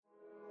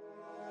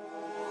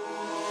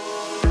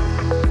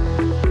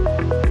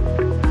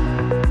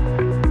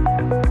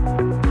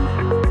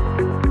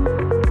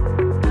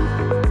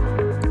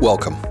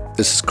Welcome.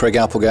 This is Craig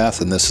Applegath,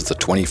 and this is the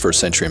 21st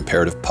Century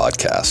Imperative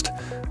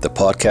Podcast, the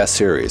podcast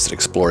series that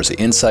explores the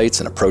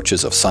insights and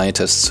approaches of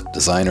scientists,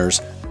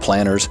 designers,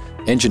 planners,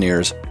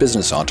 engineers,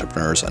 business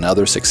entrepreneurs, and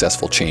other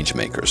successful change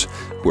makers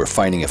who are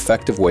finding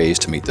effective ways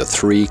to meet the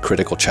three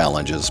critical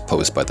challenges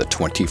posed by the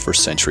 21st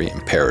Century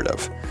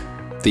Imperative.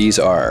 These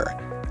are: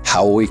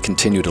 how will we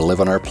continue to live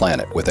on our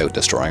planet without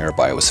destroying our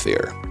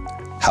biosphere?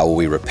 How will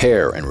we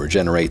repair and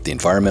regenerate the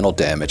environmental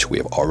damage we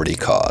have already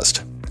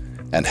caused?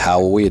 And how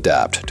will we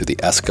adapt to the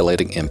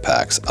escalating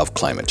impacts of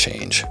climate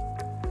change?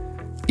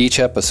 Each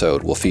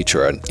episode will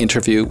feature an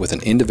interview with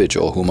an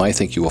individual whom I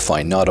think you will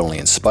find not only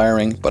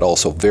inspiring, but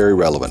also very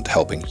relevant,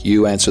 helping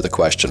you answer the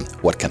question,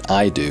 what can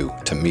I do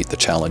to meet the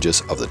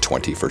challenges of the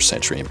 21st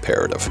Century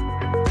Imperative?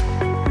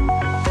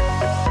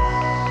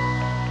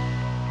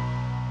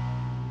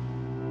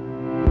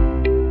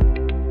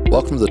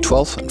 Welcome to the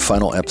 12th and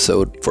final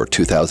episode for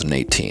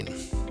 2018.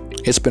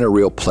 It's been a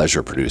real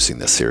pleasure producing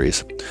this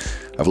series.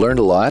 I've learned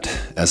a lot,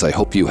 as I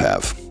hope you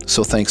have,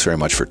 so thanks very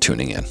much for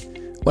tuning in.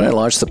 When I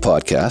launched the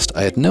podcast,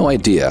 I had no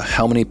idea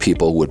how many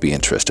people would be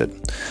interested,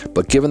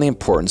 but given the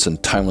importance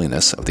and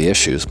timeliness of the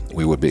issues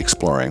we would be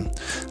exploring,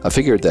 I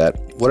figured that,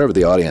 whatever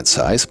the audience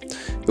size,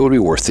 it would be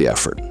worth the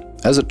effort.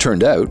 As it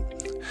turned out,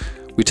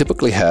 we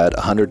typically had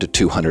 100 to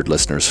 200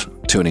 listeners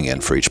tuning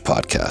in for each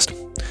podcast,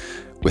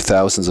 with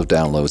thousands of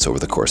downloads over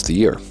the course of the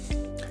year.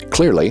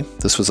 Clearly,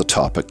 this was a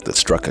topic that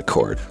struck a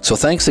chord. So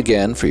thanks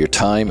again for your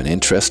time and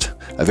interest.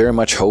 I very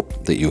much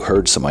hope that you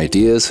heard some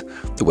ideas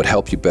that would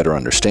help you better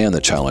understand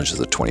the challenges of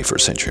the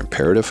 21st Century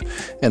Imperative,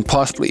 and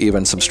possibly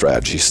even some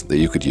strategies that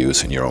you could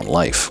use in your own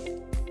life.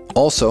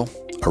 Also,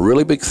 a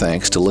really big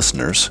thanks to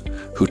listeners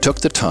who took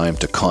the time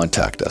to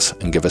contact us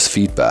and give us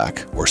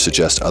feedback or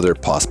suggest other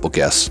possible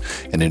guests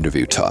and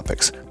interview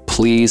topics.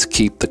 Please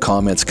keep the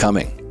comments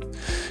coming.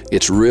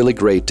 It's really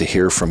great to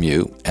hear from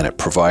you, and it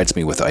provides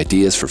me with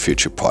ideas for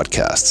future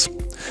podcasts.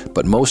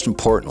 But most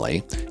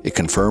importantly, it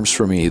confirms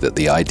for me that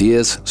the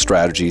ideas,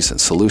 strategies,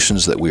 and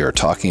solutions that we are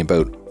talking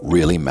about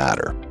really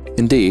matter.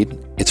 Indeed,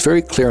 it's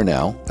very clear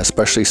now,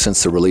 especially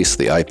since the release of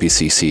the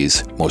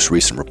IPCC's most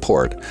recent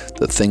report,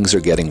 that things are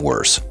getting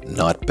worse,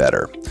 not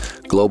better.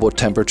 Global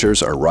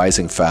temperatures are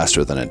rising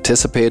faster than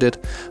anticipated,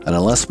 and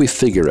unless we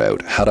figure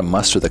out how to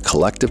muster the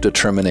collective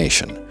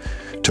determination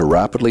to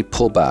rapidly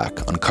pull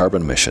back on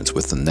carbon emissions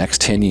within the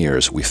next 10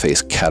 years, we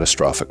face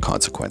catastrophic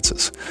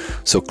consequences.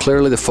 So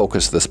clearly the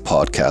focus of this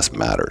podcast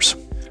matters.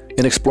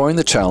 In exploring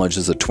the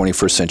challenges of the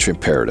 21st Century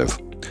Imperative,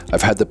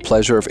 I've had the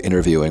pleasure of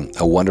interviewing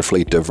a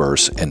wonderfully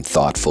diverse and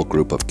thoughtful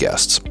group of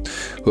guests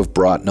who have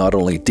brought not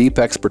only deep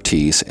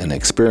expertise and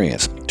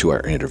experience to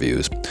our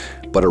interviews,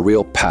 but a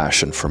real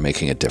passion for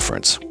making a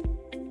difference.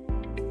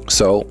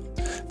 So,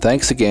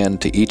 thanks again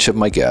to each of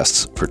my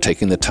guests for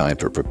taking the time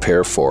to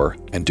prepare for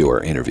and do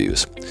our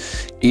interviews.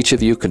 Each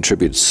of you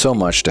contributed so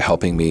much to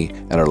helping me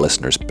and our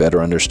listeners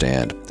better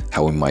understand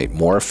how we might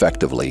more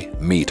effectively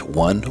meet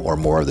one or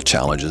more of the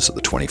challenges of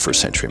the 21st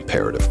Century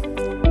Imperative.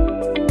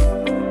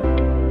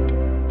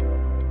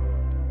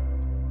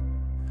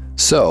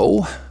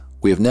 So,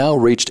 we have now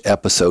reached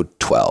episode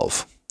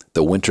 12,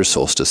 the winter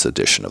solstice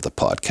edition of the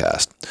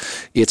podcast.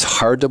 It's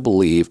hard to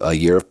believe a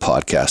year of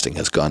podcasting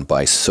has gone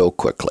by so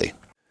quickly.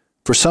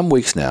 For some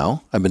weeks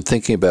now, I've been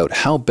thinking about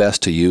how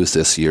best to use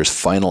this year's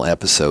final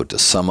episode to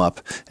sum up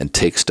and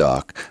take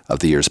stock of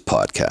the year's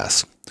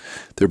podcasts.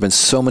 There have been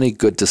so many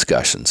good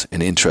discussions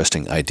and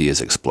interesting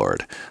ideas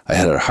explored. I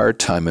had a hard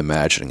time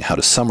imagining how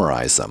to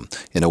summarize them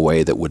in a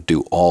way that would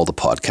do all the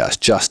podcast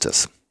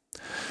justice.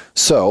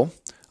 So,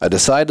 I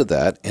decided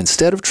that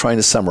instead of trying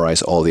to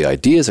summarize all the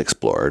ideas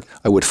explored,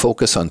 I would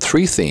focus on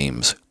three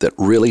themes that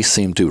really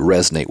seem to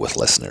resonate with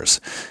listeners,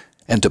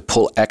 and to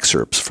pull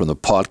excerpts from the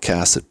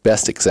podcasts that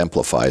best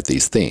exemplified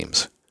these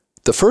themes.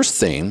 The first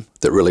theme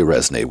that really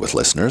resonated with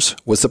listeners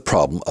was the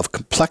problem of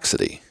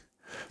complexity.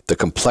 The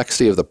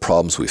complexity of the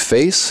problems we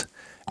face,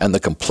 and the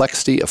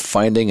complexity of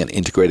finding and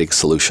integrating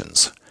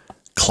solutions.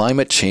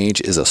 Climate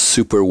change is a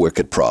super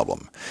wicked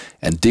problem,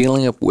 and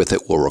dealing with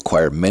it will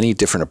require many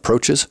different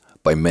approaches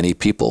by many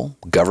people,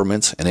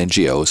 governments, and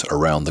NGOs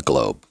around the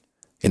globe.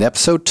 In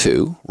episode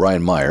 2,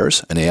 Ryan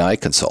Myers, an AI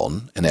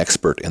consultant and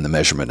expert in the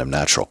measurement of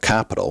natural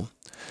capital,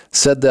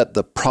 said that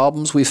the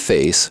problems we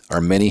face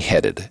are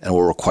many-headed and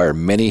will require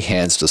many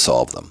hands to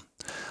solve them.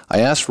 I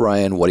asked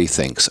Ryan what he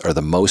thinks are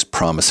the most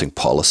promising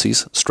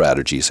policies,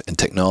 strategies, and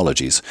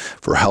technologies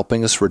for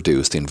helping us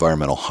reduce the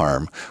environmental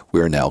harm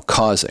we are now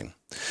causing,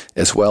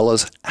 as well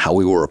as how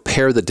we will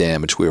repair the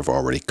damage we have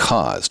already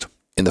caused.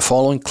 In the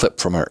following clip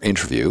from our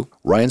interview,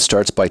 Ryan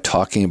starts by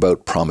talking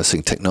about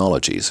promising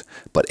technologies,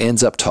 but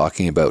ends up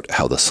talking about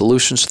how the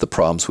solutions to the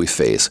problems we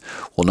face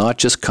will not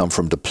just come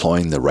from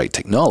deploying the right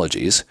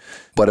technologies,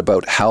 but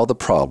about how the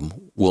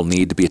problem will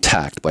need to be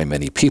attacked by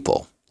many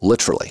people,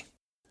 literally.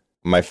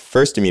 My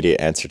first immediate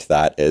answer to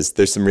that is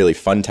there's some really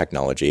fun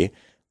technology,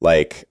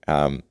 like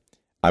I'm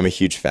a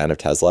huge fan of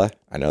Tesla.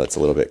 I know that's a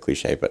little bit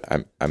cliche, but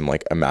I'm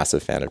like a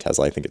massive fan of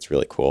Tesla. I think it's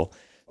really cool.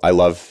 I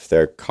love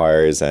their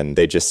cars, and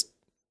they just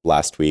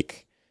last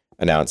week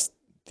announced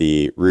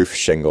the roof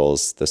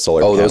shingles, the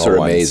solar panel those are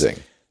ones amazing.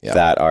 Yeah.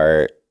 that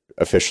are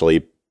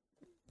officially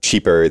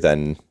cheaper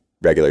than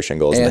regular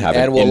shingles and have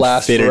an will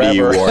last infinity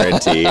forever.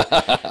 warranty.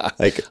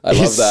 Like, I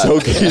love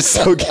that. He's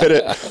so good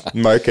at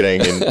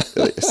marketing, and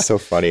it's so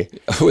funny.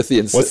 With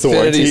the What's the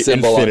warranty? infinity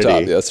symbol on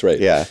top. That's right.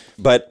 Yeah.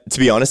 But to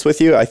be honest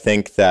with you, I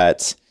think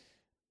that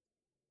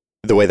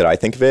the way that I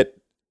think of it,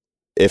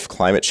 if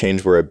climate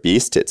change were a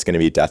beast, it's going to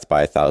be death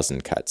by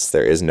 1,000 cuts.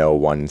 There is no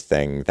one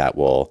thing that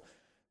will,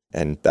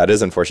 and that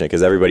is unfortunate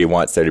because everybody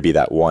wants there to be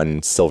that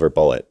one silver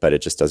bullet, but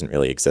it just doesn't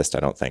really exist, I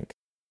don't think.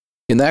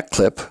 In that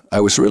clip, I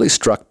was really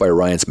struck by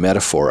Ryan's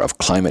metaphor of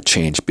climate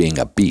change being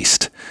a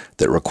beast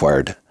that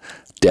required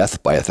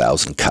death by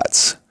 1,000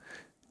 cuts.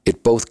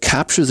 It both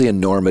captures the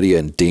enormity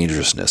and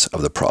dangerousness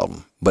of the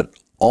problem, but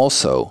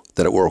also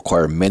that it will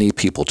require many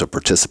people to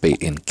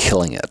participate in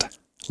killing it.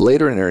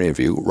 Later in our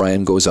interview,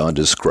 Ryan goes on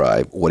to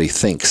describe what he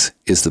thinks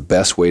is the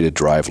best way to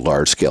drive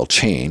large-scale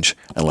change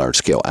and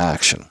large-scale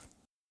action.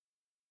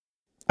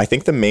 I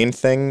think the main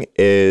thing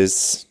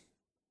is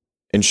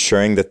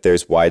ensuring that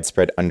there's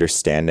widespread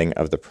understanding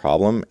of the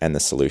problem and the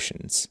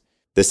solutions.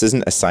 This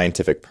isn't a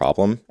scientific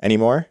problem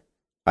anymore.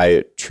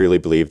 I truly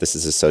believe this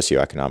is a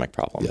socioeconomic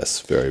problem.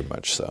 Yes, very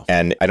much so.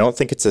 And I don't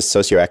think it's a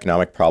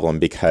socioeconomic problem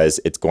because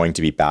it's going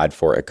to be bad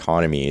for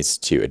economies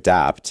to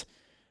adapt.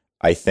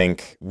 I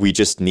think we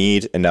just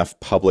need enough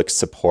public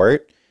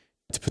support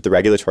to put the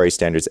regulatory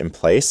standards in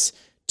place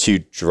to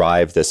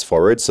drive this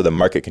forward so the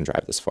market can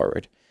drive this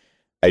forward.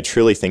 I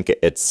truly think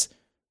it's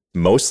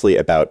mostly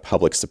about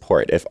public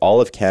support. If all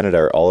of Canada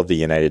or all of the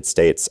United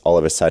States all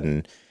of a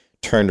sudden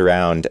turned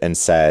around and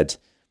said,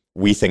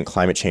 we think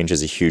climate change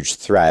is a huge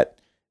threat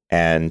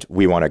and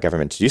we want our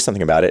government to do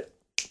something about it,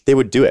 they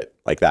would do it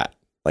like that,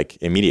 like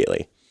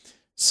immediately.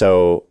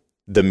 So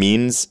the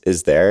means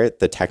is there,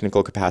 the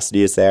technical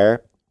capacity is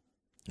there.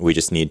 We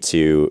just need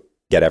to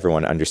get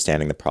everyone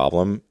understanding the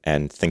problem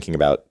and thinking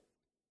about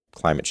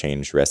climate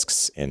change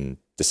risks in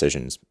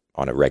decisions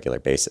on a regular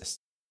basis.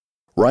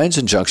 Ryan's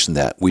injunction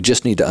that we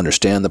just need to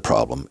understand the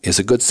problem is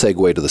a good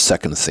segue to the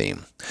second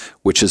theme,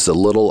 which is the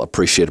little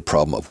appreciated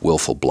problem of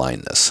willful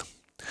blindness.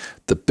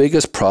 The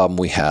biggest problem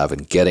we have in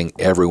getting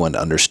everyone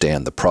to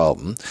understand the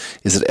problem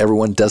is that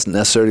everyone doesn't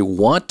necessarily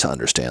want to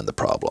understand the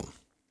problem.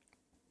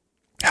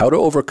 How to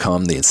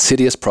overcome the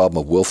insidious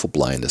problem of willful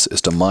blindness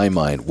is, to my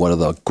mind, one of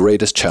the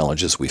greatest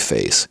challenges we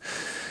face.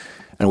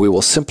 And we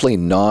will simply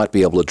not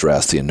be able to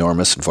address the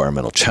enormous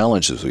environmental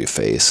challenges we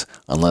face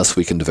unless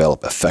we can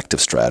develop effective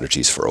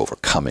strategies for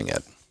overcoming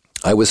it.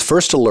 I was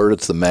first alerted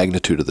to the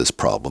magnitude of this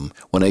problem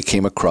when I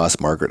came across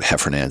Margaret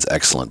Heffernan's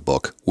excellent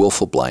book,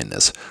 Willful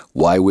Blindness: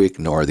 Why We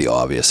Ignore the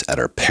Obvious at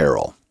Our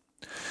Peril.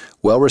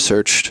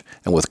 Well-researched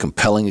and with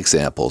compelling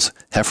examples,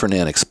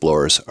 Heffernan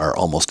explores our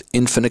almost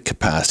infinite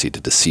capacity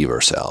to deceive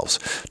ourselves,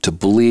 to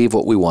believe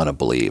what we want to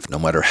believe, no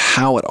matter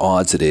how at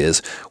odds it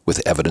is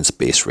with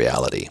evidence-based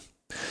reality.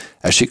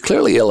 As she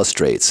clearly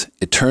illustrates,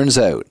 it turns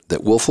out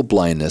that willful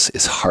blindness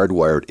is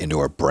hardwired into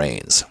our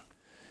brains.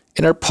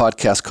 In our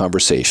podcast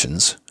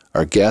conversations,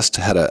 our guest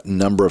had a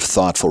number of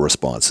thoughtful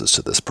responses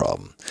to this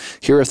problem.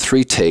 Here are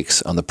 3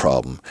 takes on the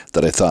problem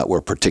that I thought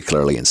were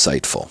particularly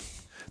insightful.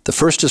 The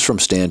first is from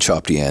Stan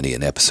Choptiani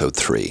in episode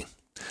 3.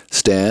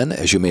 Stan,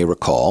 as you may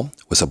recall,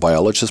 was a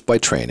biologist by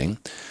training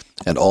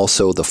and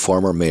also the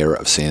former mayor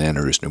of St.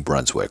 Andrews, New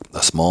Brunswick,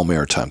 a small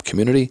maritime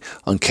community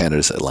on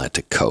Canada's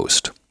Atlantic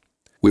coast.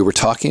 We were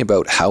talking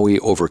about how he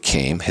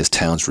overcame his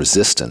town's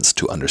resistance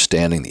to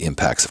understanding the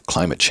impacts of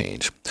climate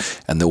change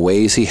and the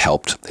ways he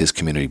helped his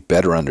community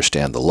better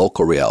understand the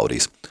local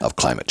realities of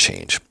climate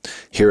change.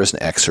 Here is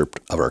an excerpt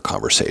of our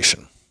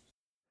conversation.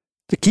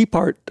 The key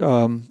part,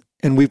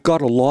 and we've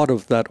got a lot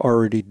of that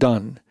already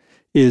done,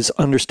 is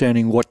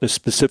understanding what the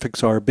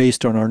specifics are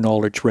based on our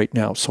knowledge right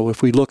now. So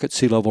if we look at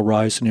sea level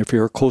rise, and if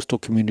you're a coastal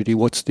community,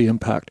 what's the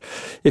impact?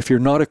 If you're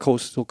not a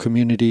coastal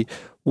community,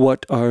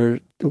 what's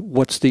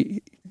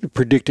the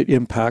predicted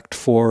impact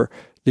for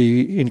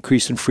the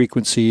increase in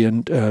frequency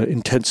and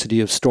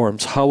intensity of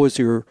storms? How is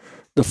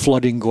the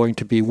flooding going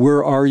to be?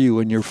 Where are you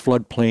in your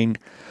floodplain?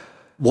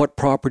 What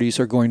properties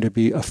are going to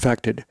be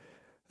affected?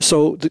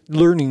 So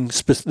learning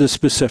the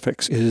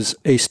specifics is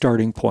a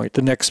starting point.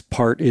 The next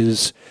part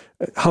is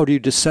how do you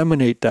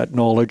disseminate that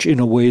knowledge in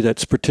a way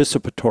that's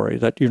participatory,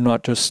 that you're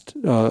not just,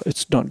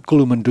 it's not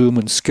gloom and doom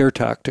and scare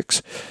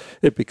tactics.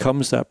 It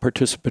becomes that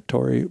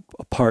participatory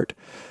part.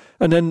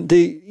 And then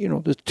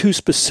the 2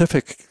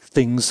 specific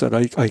things that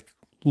I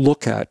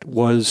look at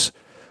was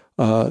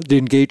the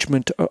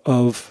engagement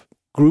of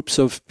groups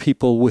of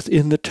people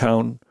within the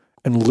town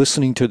and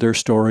listening to their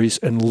stories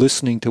and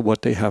listening to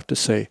what they have to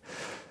say.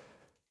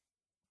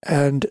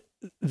 And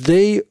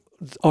they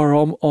are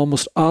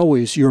almost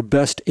always your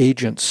best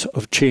agents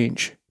of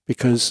change,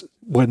 because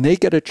when they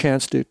get a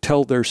chance to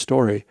tell their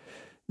story,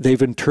 they've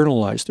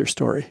internalized their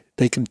story.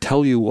 They can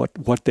tell you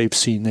what they've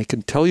seen. They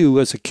can tell you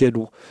as a kid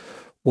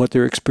what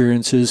their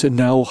experience is and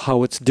now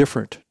how it's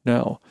different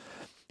now.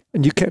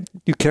 And you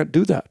can't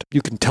do that.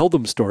 You can tell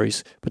them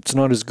stories, but it's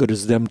not as good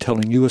as them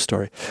telling you a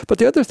story. But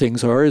the other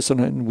things are,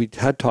 and we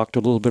had talked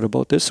a little bit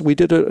about this, we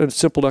did a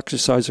simple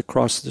exercise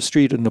across the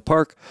street in the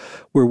park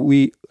where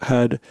we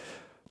had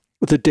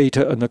the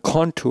data and the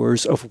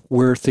contours of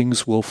where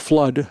things will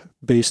flood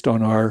based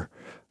on our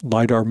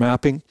LiDAR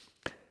mapping.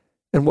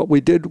 And what we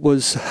did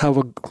was have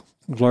a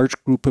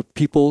large group of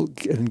people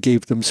and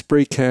gave them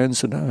spray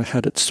cans, and I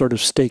had it sort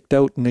of staked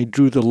out, and they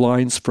drew the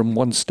lines from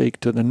one stake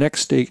to the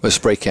next stake. Was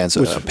spray cans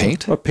a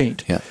paint? A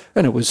paint. Yeah.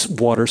 And it was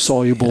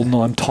water-soluble,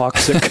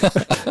 non-toxic,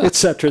 et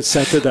cetera,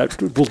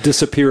 that will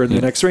disappear in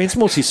the next rain. It's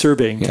mostly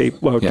surveying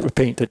tape,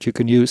 paint that you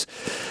can use.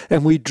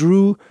 And we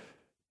drew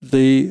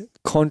the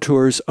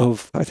contours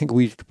of, I think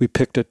we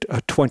picked a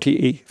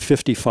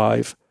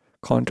 2055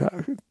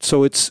 contact.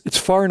 So it's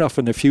far enough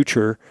in the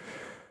future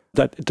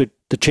that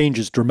the change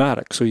is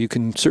dramatic. So you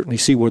can certainly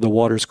see where the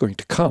water is going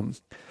to come.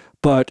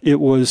 But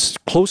it was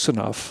close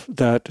enough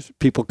that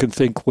people can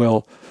think,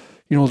 well,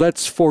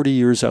 that's 40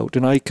 years out,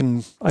 and I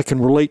can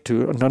relate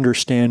to and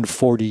understand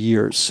 40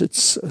 years.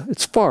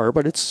 It's far,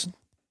 but it's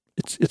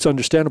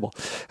understandable.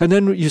 And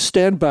then you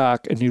stand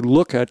back and you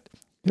look at,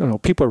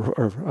 people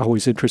are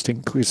always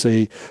interesting because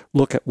they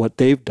look at what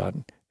they've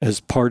done as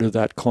part of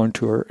that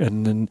contour,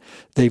 and then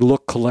they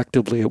look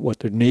collectively at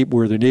what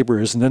where their neighbor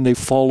is, and then they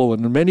follow,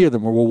 and many of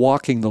them are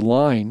walking the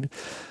line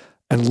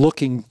and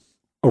looking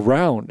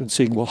around and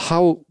saying, well,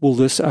 how will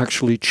this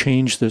actually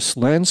change this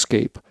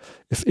landscape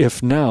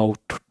if now,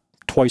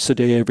 twice a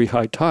day, every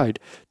high tide,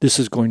 this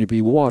is going to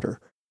be water?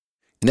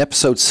 In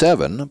episode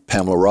 7,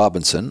 Pamela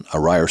Robinson, a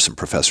Ryerson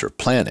professor of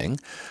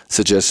planning,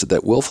 suggested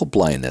that willful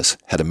blindness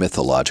had a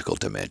mythological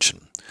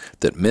dimension,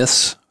 that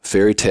myths,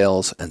 fairy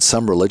tales, and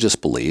some religious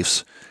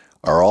beliefs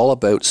are all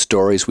about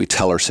stories we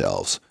tell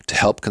ourselves to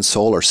help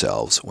console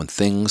ourselves when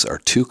things are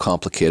too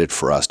complicated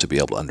for us to be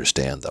able to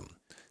understand them.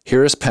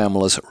 Here is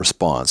Pamela's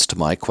response to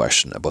my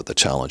question about the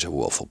challenge of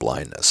willful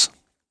blindness.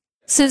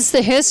 Since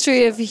the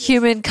history of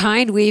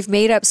humankind, we've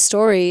made up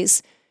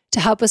stories to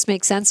help us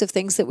make sense of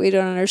things that we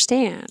don't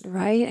understand,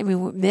 right? I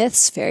mean,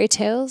 myths, fairy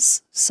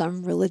tales,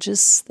 some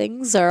religious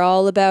things are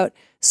all about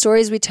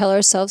stories we tell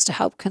ourselves to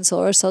help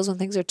console ourselves when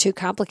things are too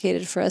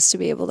complicated for us to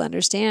be able to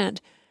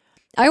understand.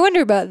 I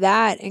wonder about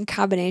that in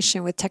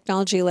combination with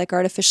technology like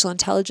artificial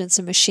intelligence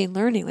and machine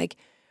learning. Like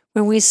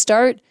when we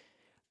start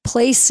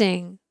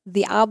placing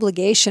the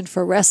obligation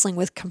for wrestling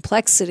with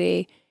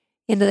complexity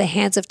into the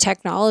hands of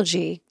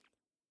technology,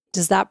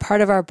 does that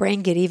part of our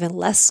brain get even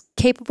less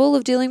capable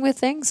of dealing with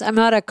things? I'm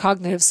not a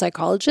cognitive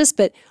psychologist,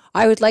 but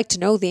I would like to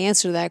know the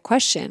answer to that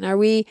question.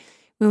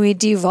 When we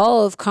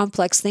devolve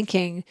complex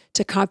thinking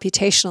to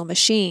computational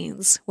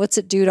machines, what's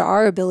it do to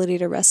our ability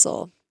to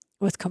wrestle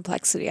with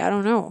complexity? I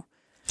don't know.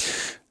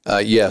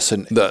 Yes,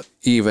 and the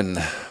even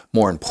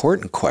more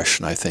important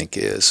question, I think,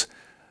 is,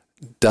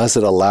 does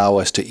it allow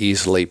us to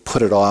easily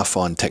put it off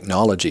on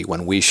technology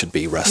when we should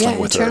be wrestling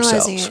with it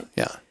ourselves? It.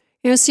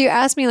 Yeah. So you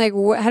asked me,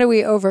 how do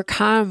we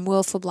overcome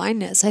willful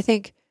blindness? I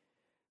think,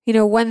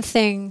 one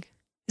thing,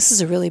 this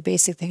is a really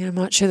basic thing, I'm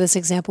not sure this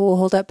example will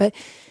hold up,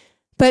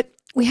 but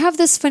we have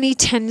this funny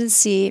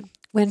tendency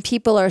when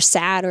people are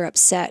sad or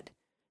upset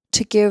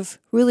to give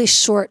really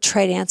short,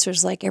 trite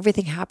answers like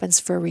everything happens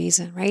for a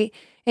reason, right?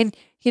 And,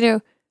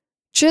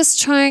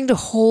 just trying to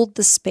hold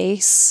the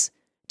space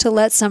to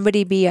let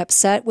somebody be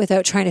upset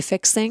without trying to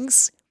fix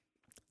things,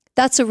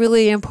 that's a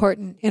really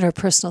important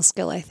interpersonal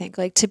skill, I think.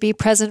 Like to be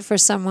present for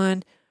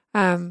someone,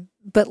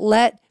 but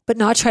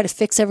not try to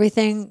fix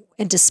everything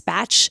and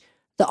dispatch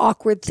the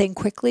awkward thing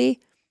quickly.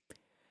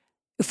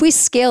 If we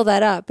scale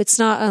that up, it's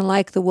not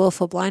unlike the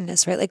willful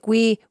blindness, right? Like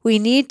we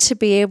need to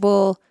be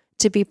able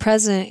to be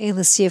present in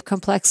the sea of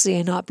complexity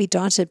and not be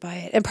daunted by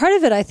it. And part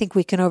of it, I think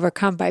we can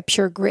overcome by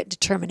pure grit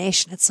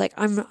determination. It's like,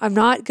 I'm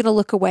not going to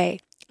look away.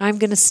 I'm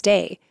going to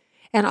stay,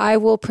 and I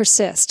will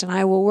persist, and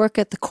I will work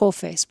at the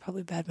coalface,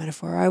 probably a bad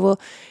metaphor. I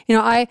will,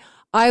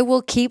 I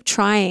will keep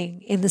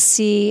trying in the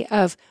sea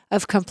of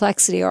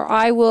complexity,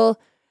 or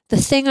the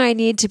thing I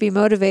need to be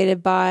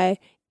motivated by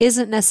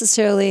isn't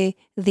necessarily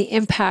the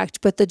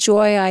impact, but the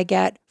joy I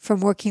get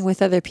from working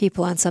with other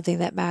people on something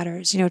that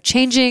matters.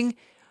 Changing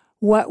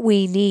what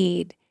we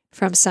need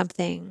from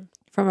something,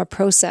 from a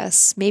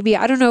process. Maybe,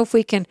 I don't know if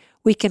we can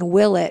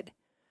will it,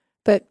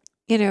 but,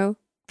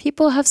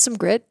 people have some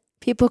grit.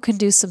 People can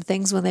do some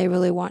things when they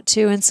really want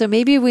to. And so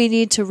maybe we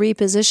need to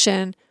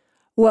reposition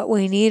what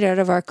we need out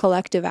of our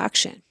collective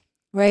action,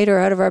 right? Or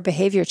out of our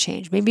behavior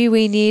change. Maybe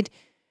we need,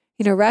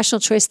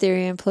 rational choice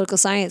theory and political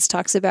science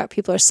talks about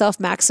people are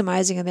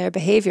self-maximizing in their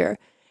behavior.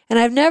 And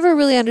I've never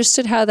really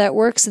understood how that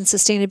works in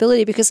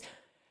sustainability, because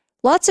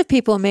lots of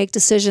people make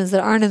decisions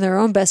that aren't in their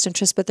own best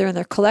interest, but they're in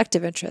their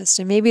collective interest.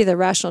 And maybe the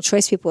rational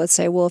choice people would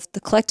say, well, if the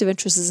collective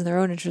interest is in their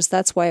own interest,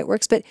 that's why it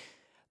works.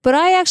 But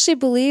I actually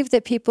believe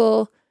that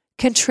people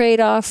can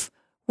trade off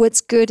what's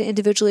good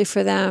individually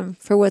for them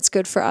for what's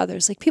good for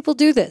others. Like people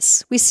do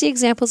this. We see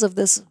examples of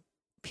this.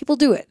 People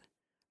do it,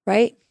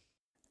 right?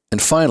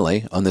 And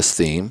finally, on this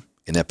theme,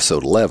 in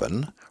episode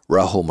 11,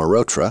 Rahul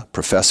Mehrotra,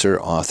 professor,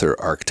 author,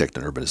 architect,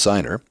 and urban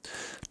designer,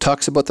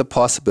 talks about the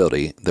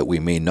possibility that we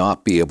may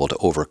not be able to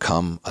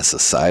overcome a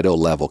societal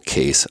level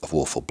case of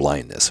willful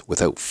blindness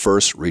without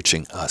first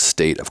reaching a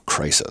state of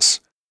crisis.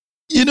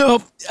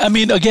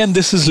 Again,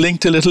 this is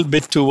linked a little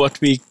bit to what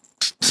we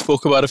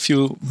spoke about a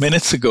few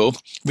minutes ago,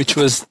 which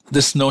was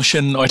this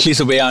notion, or at least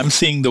the way I'm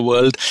seeing the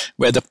world,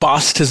 where the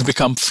past has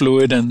become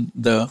fluid and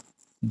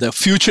the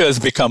future has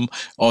become,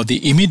 or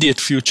the immediate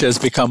future has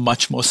become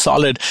much more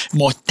solid,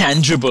 more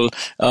tangible,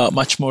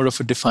 much more of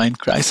a defined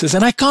crisis.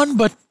 And I can't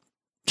but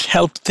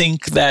help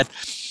think that,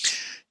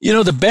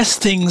 the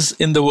best things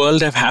in the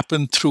world have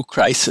happened through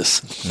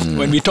crisis.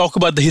 When we talk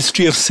about the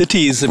history of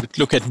cities, if you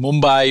look at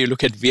Mumbai, you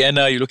look at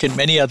Vienna, you look at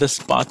many other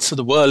parts of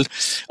the world,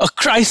 a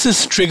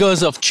crisis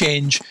triggers of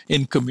change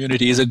in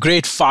communities. A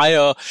great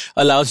fire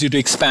allows you to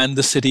expand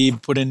the city,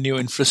 put in new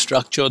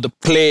infrastructure, the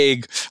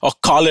plague or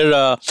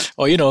cholera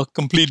or,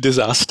 complete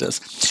disasters.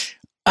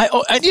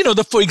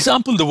 For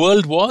example, the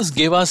World Wars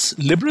gave us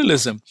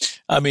liberalism,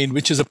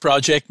 which is a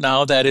project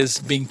now that is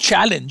being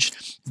challenged.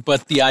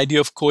 But the idea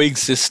of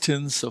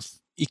coexistence, of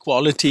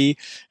equality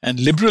and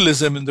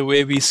liberalism in the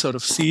way we sort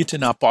of see it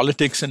in our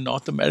politics in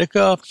North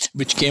America,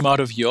 which came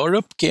out of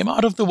Europe, came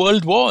out of the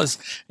World Wars.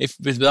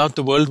 Without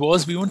the World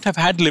Wars, we wouldn't have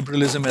had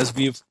liberalism as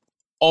we've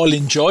all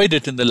enjoyed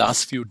it in the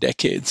last few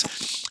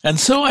decades. And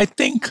so I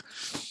think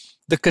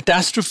the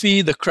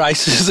catastrophe, the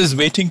crisis is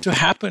waiting to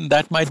happen.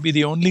 That might be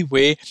the only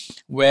way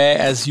where,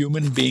 as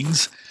human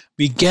beings,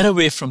 we get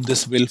away from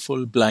this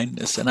willful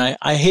blindness. And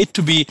I hate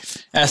to be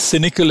as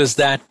cynical as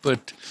that,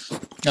 but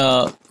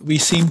we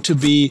seem to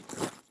be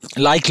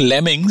like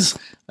lemmings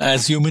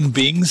as human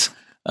beings,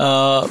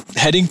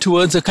 heading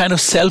towards a kind of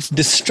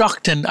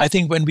self-destruct. And I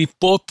think when we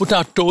put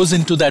our toes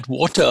into that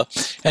water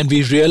and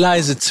we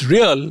realize it's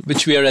real,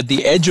 which we are at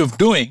the edge of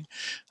doing,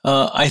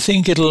 I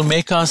think it'll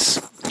make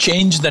us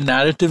change the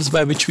narratives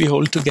by which we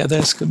hold together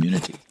as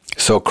community.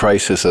 So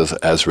crisis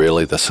as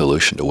really the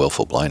solution to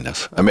willful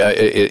blindness.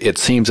 It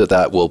seems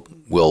that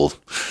will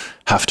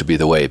have to be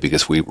the way,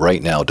 because we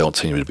right now don't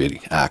seem to be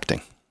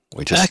acting.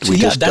 We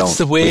just don't.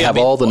 The way, we have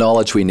all the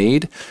knowledge we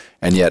need,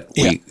 and yet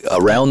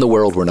around the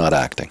world we're not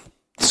acting.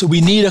 So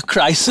we need a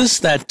crisis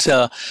that,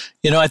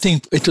 I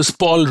think it was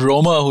Paul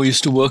Romer who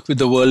used to work with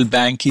the World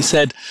Bank. He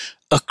said,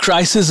 a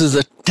crisis is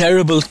a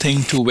terrible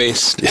thing to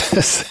waste.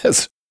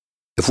 Yes.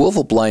 If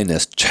willful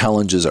blindness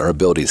challenges our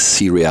ability to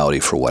see reality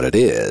for what it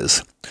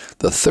is,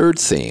 the third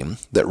theme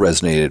that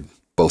resonated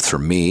both for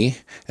me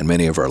and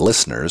many of our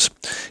listeners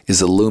is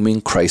the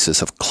looming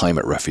crisis of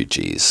climate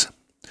refugees.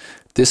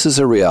 This is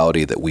a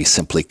reality that we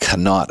simply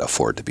cannot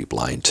afford to be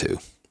blind to.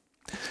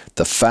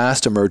 The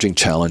fast emerging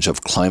challenge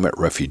of climate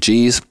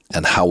refugees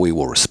and how we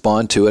will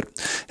respond to it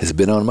has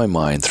been on my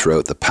mind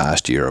throughout the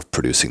past year of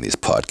producing these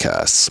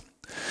podcasts.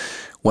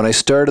 When I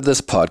started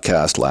this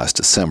podcast last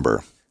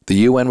December, the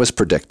UN was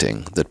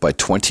predicting that by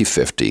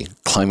 2050,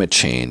 climate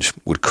change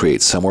would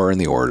create somewhere in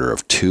the order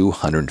of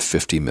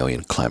 250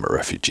 million climate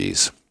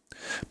refugees.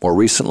 More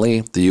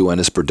recently, the UN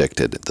has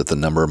predicted that the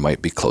number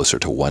might be closer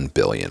to 1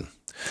 billion.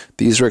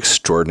 These are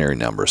extraordinary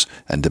numbers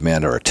and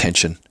demand our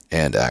attention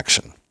and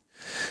action.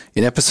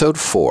 In episode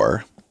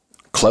 4,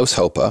 Klaus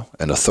Hoppe,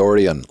 an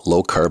authority on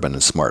low carbon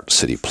and smart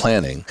city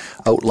planning,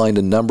 outlined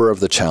a number of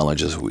the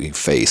challenges we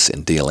face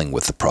in dealing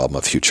with the problem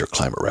of future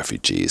climate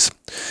refugees.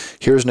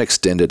 Here's an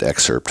extended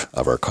excerpt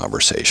of our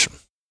conversation.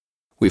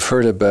 We've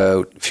heard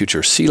about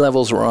future sea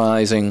levels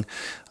rising,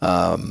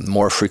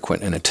 more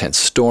frequent and intense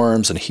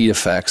storms and heat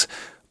effects,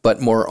 but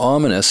more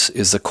ominous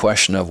is the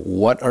question of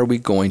what are we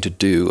going to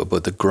do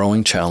about the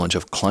growing challenge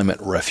of climate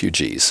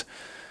refugees.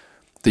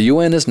 The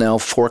UN is now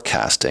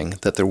forecasting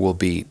that there will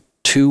be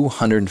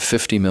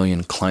 250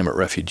 million climate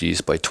refugees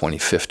by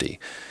 2050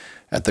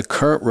 at the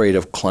current rate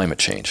of climate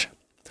change.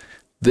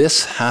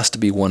 This has to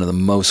be one of the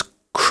most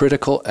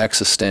critical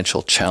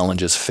existential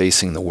challenges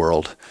facing the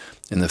world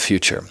in the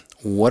future.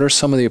 What are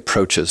some of the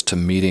approaches to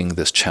meeting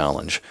this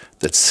challenge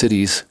that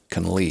cities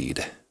can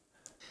lead?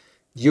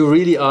 You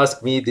really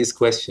asked me this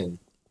question.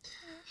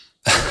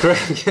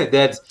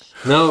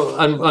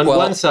 On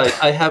one side,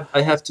 I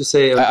have to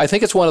say, I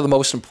think it's one of the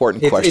most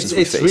important questions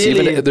we face.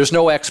 Really, even there's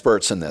no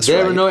experts in this.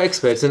 There are no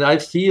experts, and I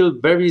feel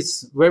very,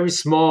 very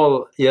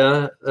small.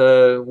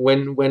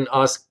 When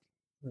asked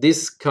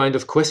this kind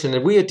of question,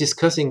 and we are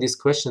discussing these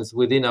questions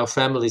within our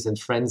families and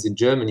friends in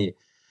Germany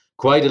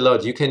quite a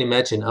lot. You can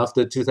imagine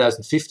after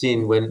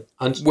 2015 when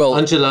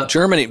Angela...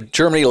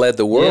 Germany led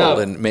the world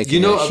in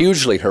making a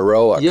hugely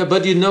heroic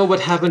but you know what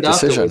happened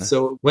decision. Afterwards.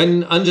 So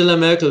when Angela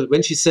Merkel,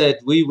 when she said,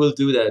 we will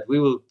do that,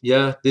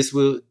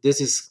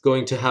 this is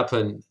going to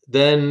happen,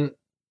 then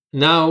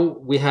now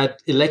we had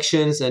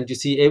elections and you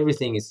see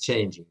everything is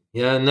changing.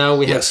 Now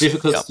we have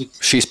difficulties.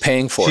 She's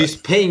paying for it. She's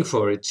paying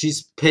for it.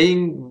 She's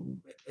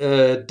paying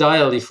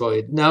direly for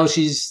it. Now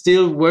she's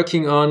still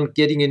working on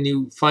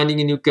finding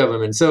a new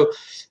government. So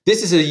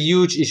this is a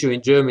huge issue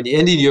in Germany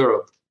and in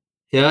Europe.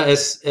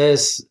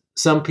 As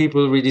some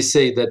people really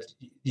say that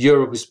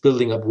Europe is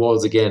building up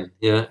walls again,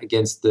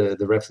 against the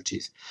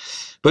refugees.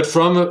 But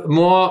from a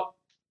more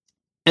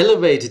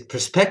elevated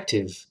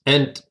perspective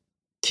and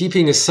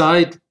keeping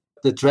aside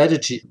the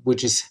tragedy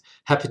which is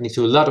happening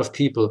to a lot of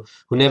people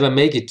who never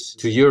make it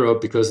to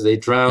Europe because they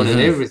drown and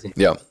everything.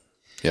 Yeah,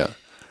 yeah.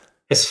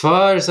 As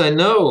far as I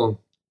know,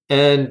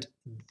 and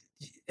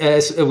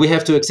as we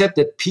have to accept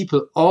that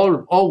people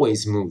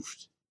always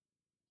moved.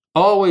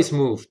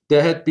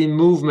 There had been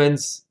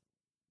movements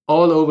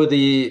all over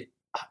the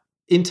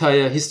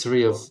entire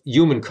history of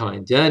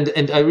humankind. Yeah,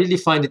 and I really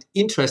find it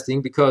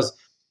interesting because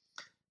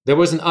there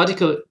was an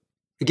article,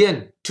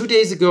 again, 2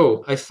 days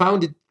ago. I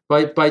found it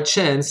by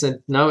chance,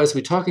 and now as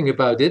we're talking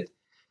about it,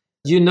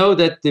 you know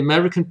that the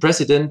American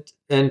president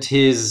and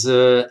his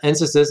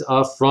ancestors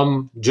are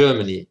from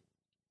Germany.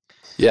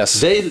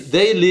 Yes.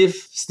 They live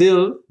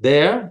still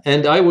there,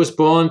 and I was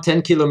born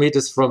 10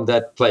 kilometers from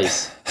that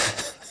place.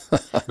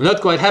 I'm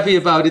not quite happy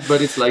about it,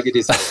 but it's like it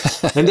is.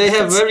 And they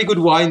have very good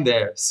wine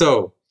there.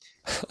 So,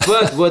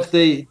 but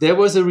there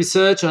was a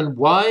research on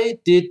why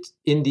did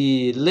in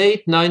the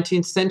late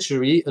 19th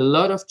century a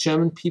lot of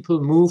German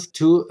people move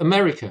to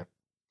America.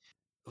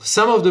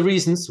 Some of the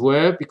reasons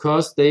were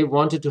because they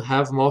wanted to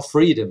have more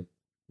freedom,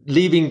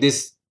 leaving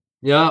this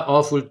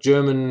awful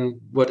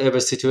German whatever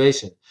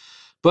situation.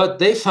 But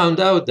they found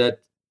out that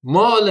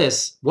more or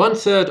less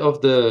 1/3 of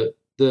the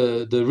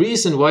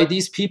reason why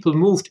these people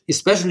moved,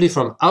 especially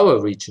from our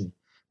region,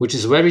 which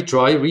is a very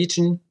dry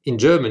region in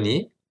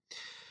Germany,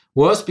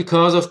 was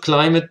because of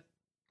climate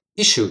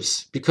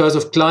issues, because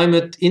of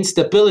climate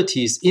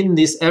instabilities in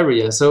this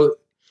area. So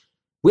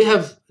we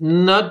have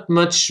not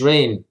much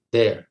rain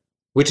there,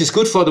 which is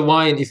good for the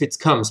wine if it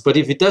comes. But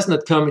if it does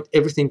not come,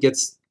 everything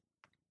gets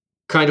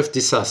kind of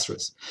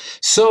disastrous.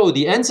 So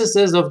the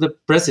ancestors of the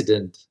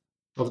president,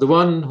 of the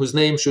one whose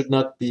name should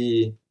not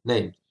be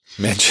named,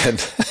 mentioned,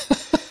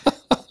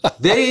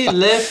 they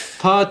left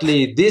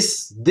partly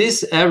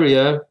this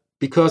area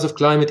because of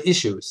climate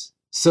issues.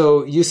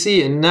 So you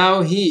see, and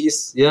now he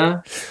is,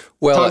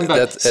 Well,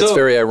 that's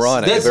very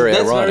ironic. That's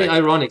very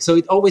ironic. So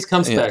it always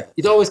comes back.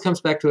 It always comes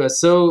back to us.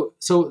 So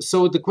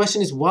the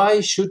question is,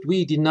 why should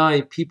we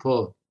deny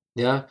people,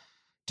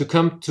 to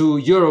come to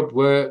Europe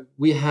where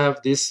we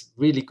have this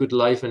really good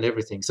life and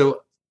everything?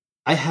 So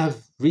I have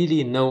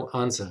really no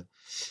answer.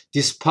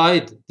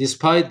 Despite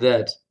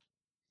that,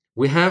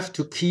 we have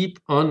to keep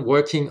on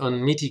working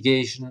on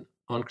mitigation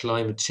on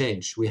climate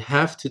change. We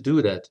have to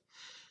do that.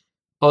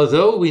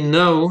 Although we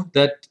know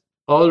that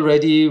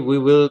already we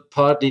will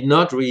partly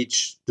not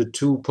reach the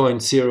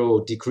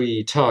 2.0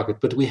 degree target,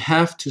 but we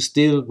have to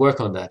still work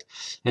on that.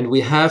 And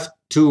we have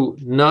to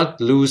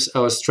not lose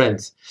our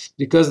strength,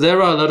 because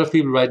there are a lot of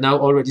people right now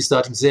already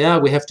starting to say,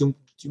 we have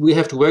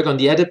to work on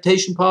the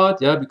adaptation part,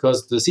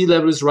 because the sea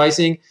level is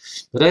rising.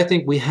 But I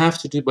think we have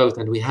to do both,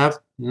 and we have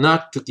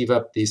not to give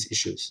up these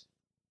issues.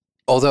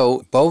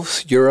 Although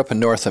both Europe and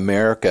North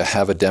America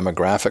have a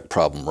demographic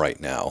problem right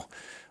now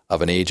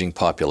of an aging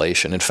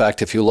population. In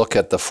fact, if you look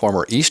at the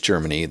former East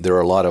Germany, there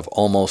are a lot of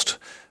almost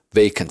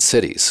vacant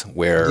cities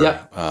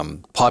where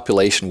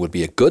population would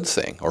be a good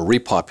thing, or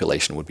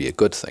repopulation would be a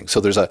good thing. So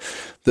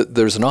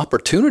there's an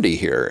opportunity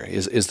here,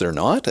 is there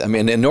not? I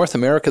mean, in North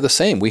America, the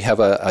same. We have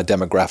a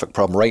demographic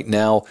problem right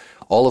now.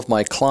 All of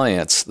my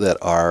clients that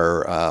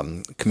are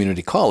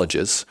community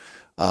colleges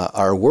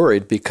are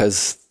worried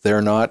because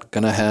they're not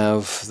going to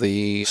have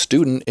the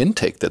student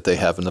intake that they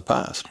have in the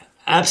past.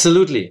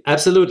 Absolutely.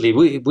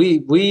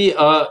 We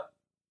are.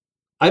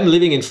 I'm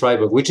living in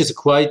Freiburg, which is a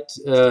quite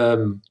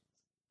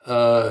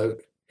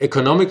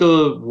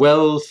economical,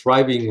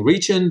 well-thriving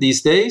region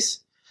these days,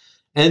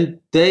 and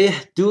they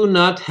do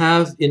not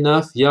have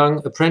enough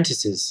young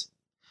apprentices.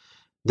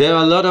 There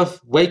are a lot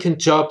of vacant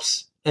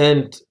jobs,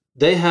 and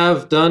they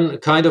have done a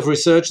kind of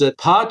research that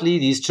partly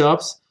these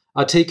jobs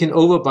are taken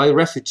over by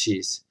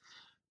refugees,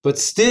 but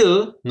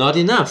still not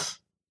enough.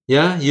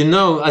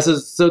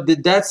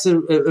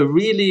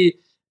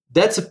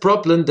 That's a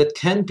problem that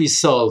can be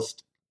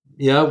solved,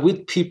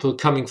 with people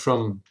coming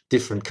from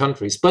different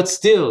countries. But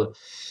still,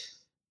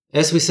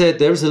 as we said,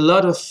 there's a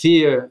lot of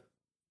fear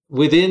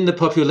within the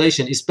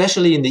population,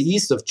 especially in the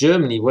east of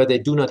Germany, where they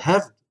do not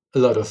have a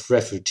lot of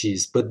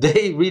refugees. But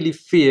they really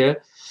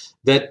fear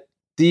that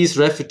these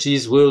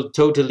refugees will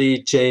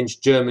totally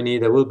change Germany.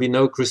 There will be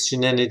no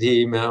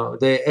Christianity.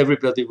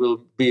 Everybody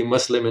will be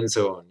Muslim and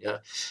so on.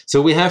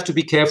 So we have to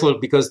be careful,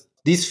 because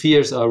these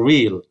fears are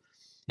real.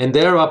 And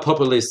there are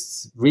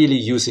populists really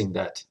using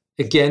that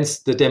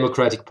against the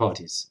democratic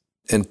parties.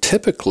 And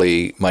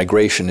typically,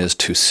 migration is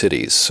to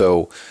cities.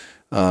 So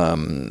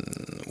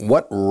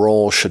what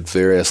role should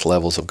various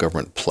levels of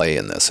government play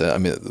in this? I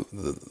mean,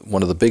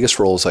 one of the biggest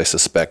roles, I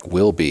suspect,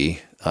 will be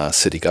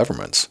city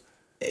governments.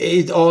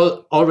 It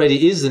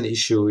already is an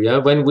issue.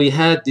 When we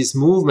had this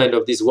movement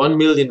of these 1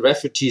 million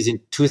refugees in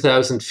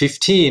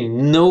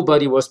 2015,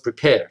 nobody was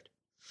prepared.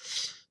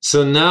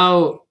 So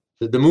now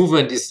the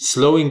movement is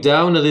slowing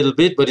down a little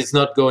bit, but it's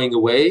not going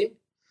away.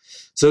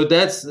 So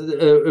that's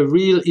a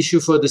real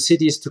issue for the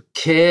cities, to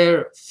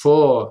care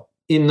for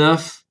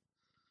enough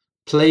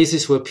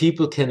places where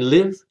people can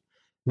live,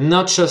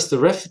 not just the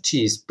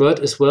refugees,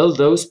 but as well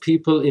those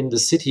people in the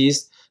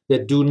cities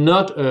that do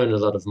not earn a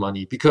lot of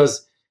money.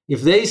 Because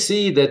if they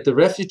see that the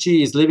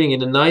refugee is living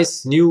in a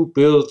nice new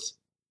built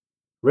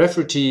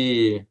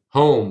refugee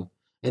home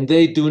and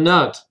they do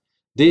not,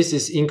 this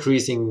is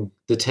increasing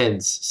the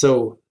tents.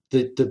 So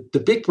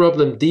the big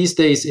problem these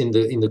days in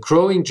the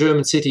growing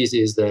German cities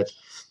is that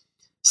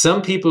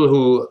some people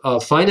who are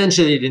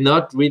financially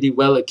not really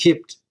well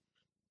equipped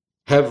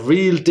have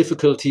real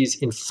difficulties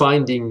in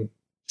finding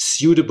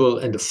suitable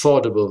and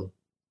affordable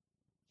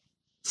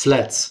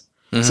flats.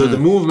 Mm-hmm. So the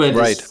movement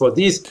is for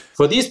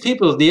these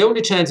people, the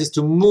only chance is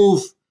to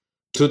move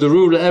to the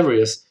rural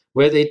areas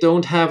where they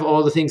don't have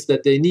all the things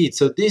that they need.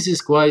 So this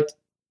is quite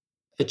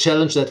a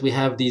challenge that we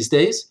have these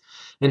days,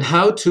 and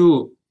how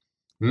to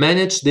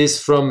manage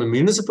this from a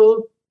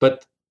municipal,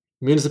 but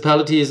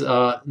municipalities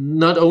are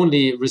not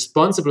only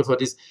responsible for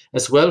this,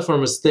 as well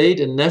from a state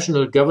and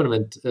national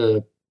government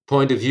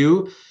point of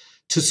view,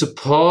 to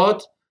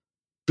support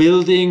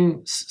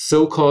building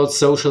so-called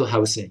social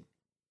housing,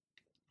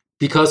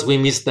 because we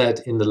missed that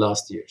in the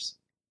last years.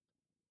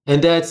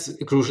 And that's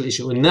a crucial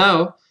issue. And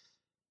now,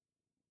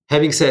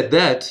 having said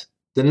that,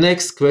 the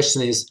next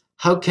question is,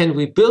 how can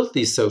we build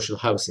these social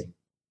housing?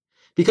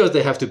 Because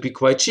they have to be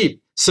quite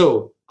cheap.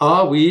 So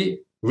are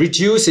we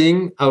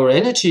reducing our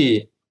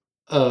energy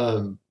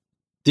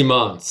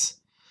demands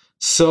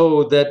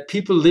so that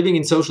people living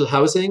in social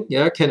housing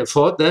can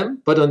afford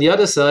them? But on the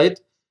other side,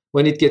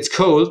 when it gets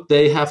cold,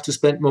 they have to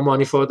spend more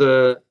money for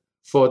the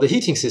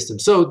heating system.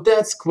 So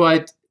that's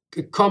quite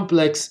a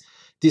complex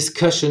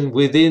discussion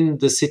within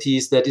the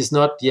cities that is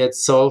not yet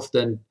solved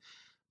and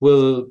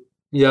will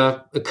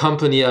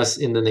accompany us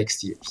in the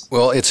next years.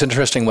 Well, it's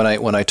interesting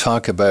when I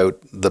talk about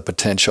the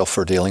potential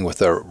for dealing with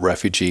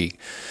the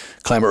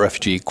climate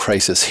refugee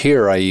crisis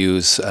here, I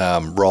use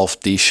Rolf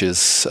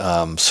Diesch's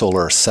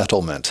solar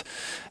settlement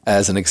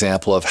as an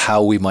example of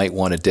how we might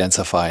want to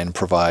densify and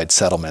provide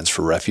settlements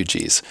for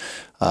refugees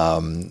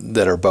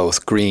that are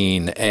both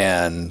green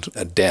and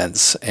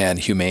dense and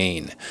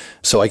humane.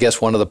 So I guess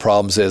one of the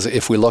problems is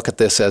if we look at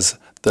this as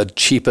the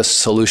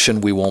cheapest solution,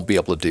 we won't be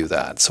able to do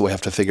that. So we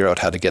have to figure out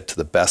how to get to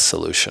the best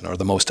solution or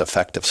the most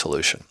effective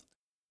solution.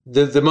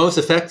 The most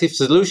effective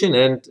solution,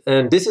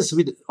 and this is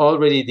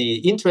already the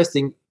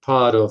interesting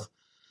part of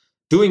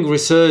doing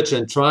research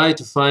and try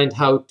to find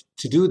how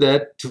to do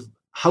that.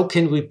 How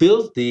can we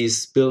build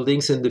these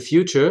buildings in the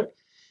future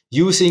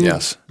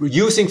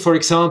using, for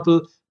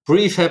example,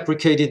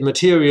 prefabricated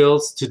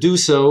materials to do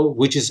so,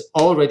 which is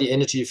already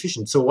energy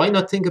efficient. So why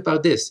not think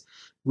about this?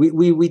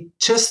 We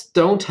just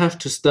don't have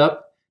to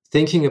stop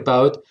thinking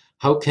about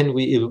how can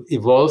we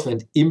evolve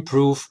and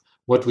improve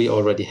what we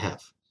already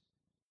have.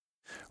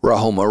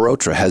 Rahul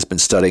Malhotra has been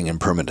studying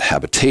impermanent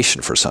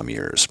habitation for some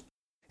years.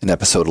 In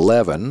episode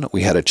 11,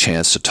 we had a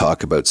chance to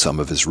talk about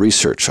some of his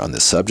research on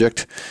this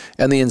subject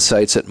and the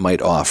insights it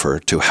might offer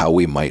to how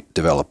we might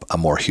develop a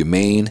more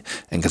humane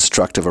and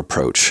constructive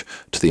approach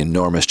to the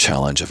enormous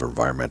challenge of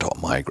environmental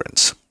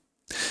migrants.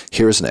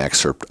 Here's an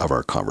excerpt of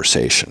our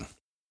conversation.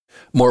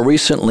 More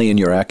recently in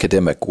your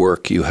academic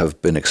work, you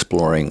have been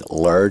exploring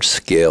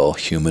large-scale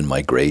human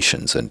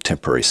migrations and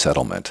temporary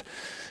settlement.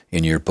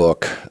 In your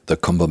book, The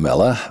Kumbh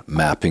Mela,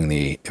 Mapping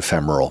the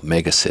Ephemeral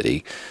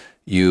Megacity,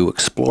 you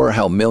explore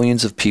how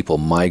millions of people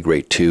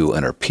migrate to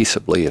and are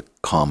peaceably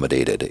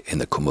accommodated in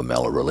the Kumbh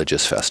Mela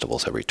religious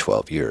festivals every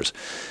 12 years.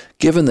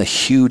 Given the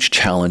huge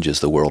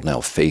challenges the world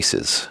now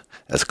faces,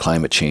 as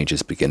climate change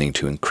is beginning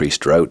to increase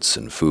droughts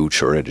and food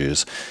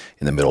shortages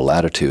in the middle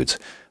latitudes,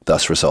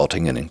 thus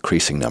resulting in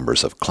increasing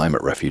numbers of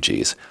climate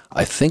refugees,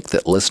 I think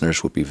that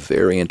listeners would be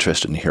very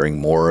interested in hearing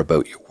more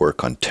about your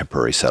work on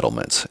temporary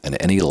settlements and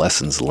any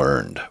lessons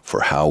learned for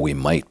how we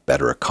might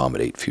better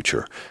accommodate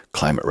future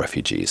climate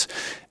refugees.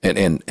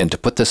 And to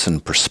put this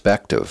in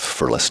perspective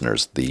for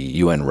listeners, the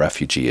UN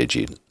Refugee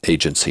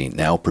Agency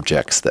now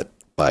projects that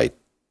by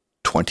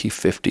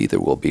 2050 there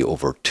will be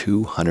over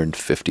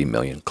 250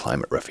 million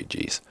climate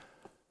refugees.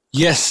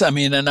 Yes,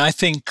 and I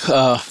think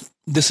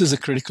this is a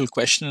critical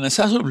question. And it's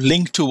sort of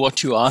linked to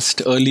what you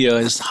asked earlier,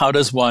 is how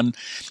does one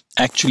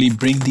actually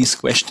bring these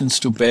questions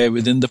to bear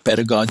within the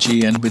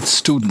pedagogy and with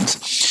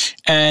students?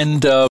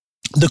 And the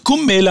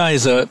Kumbh Mela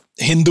is a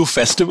Hindu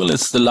festival.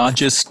 It's the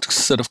largest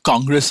sort of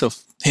congress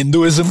of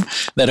Hinduism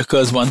that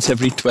occurs once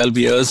every 12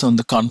 years on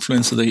the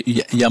confluence of the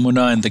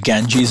Yamuna and the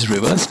Ganges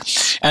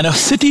rivers. And a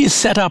city is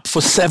set up for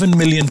 7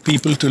 million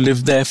people to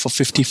live there for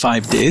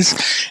 55 days,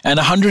 and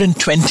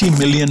 120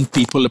 million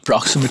people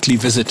approximately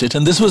visit it.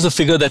 And this was a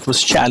figure that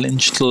was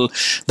challenged till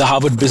the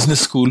Harvard Business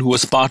School, who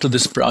was part of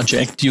this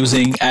project,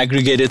 using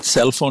aggregated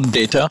cell phone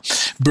data,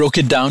 broke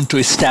it down to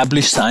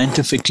establish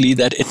scientifically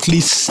that at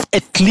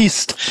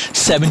least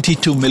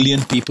 72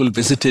 million people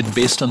visited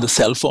based on the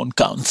cell phone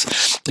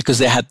counts, because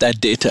they had that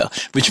data,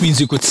 which means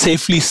you could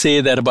safely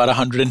say that about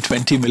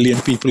 120 million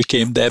people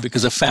came there,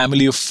 because a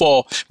family of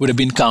 4 would have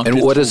been counted.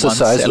 And what is the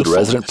size of the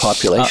resident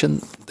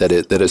population that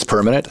is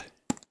permanent?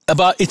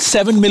 It's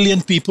 7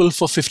 million people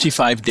for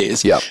 55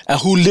 days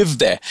who live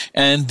there.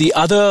 And the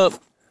other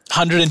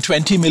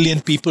 120 million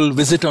people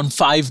visit on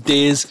 5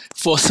 days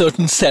for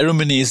certain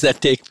ceremonies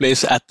that take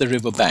place at the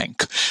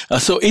riverbank.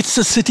 So it's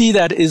a city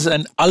that is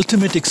an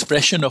ultimate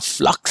expression of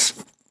flux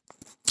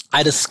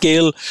at a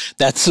scale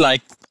that's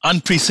like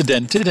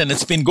unprecedented, and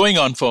it's been going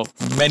on for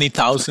many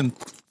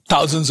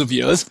thousands of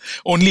years,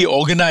 only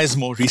organized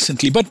more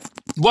recently. But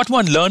what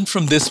one learned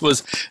from this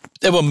was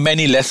there were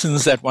many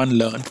lessons that one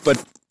learned.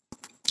 But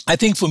I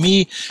think for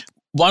me,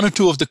 one or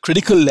two of the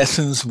critical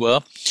lessons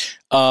were,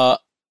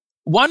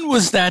 one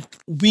was that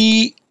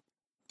we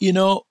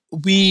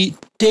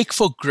take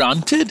for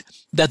granted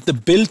that the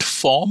built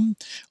form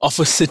of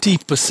a city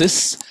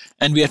persists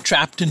and we are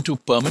trapped into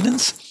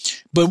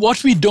permanence. But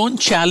what we don't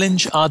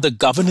challenge are the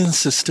governance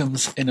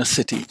systems in a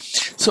city.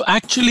 So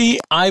actually,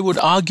 I would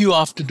argue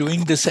after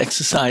doing this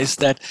exercise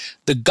that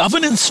the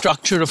governance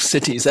structure of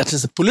cities, that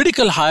is the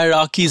political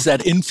hierarchies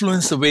that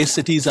influence the way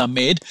cities are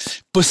made,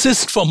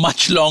 persist for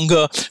much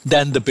longer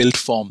than the built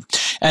form.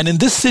 And in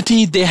this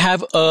city, they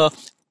have a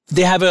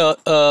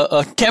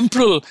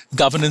temporal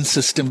governance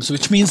systems,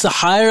 which means the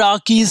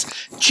hierarchies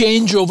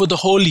change over the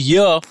whole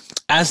year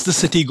as the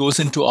city goes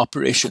into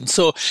operation.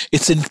 So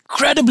it's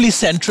incredibly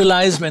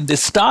centralized when they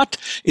start,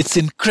 it's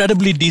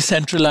incredibly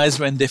decentralized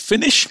when they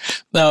finish,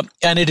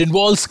 and it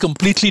involves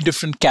completely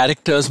different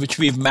characters, which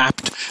we've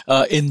mapped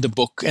in the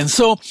book. And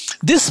so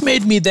this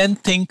made me then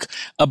think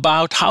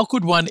about how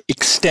could one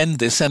extend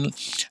this, and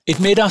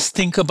it made us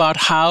think about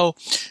how,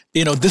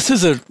 this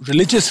is a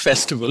religious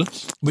festival,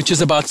 which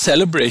is about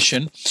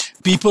celebration.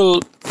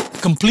 People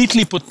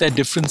completely put their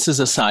differences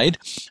aside.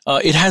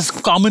 It has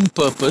common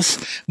purpose.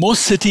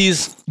 Most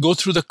cities go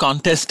through the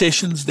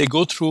contestations they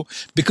go through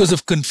because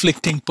of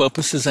conflicting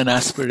purposes and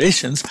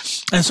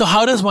aspirations. And so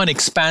how does one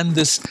expand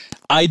this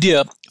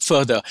idea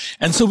further?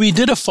 And so we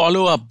did a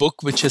follow-up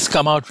book, which has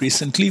come out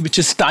recently, which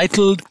is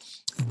titled,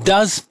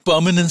 Does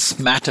Permanence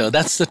Matter?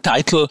 That's the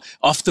title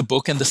of the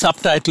book. And the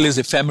subtitle is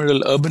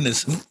Ephemeral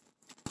Urbanism,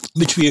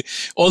 which we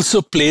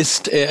also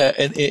placed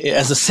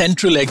as a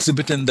central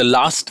exhibit in the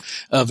last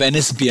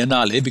Venice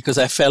Biennale, because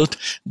I felt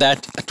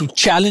that to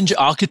challenge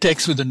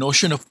architects with the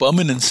notion of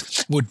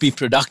permanence would be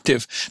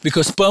productive,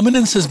 because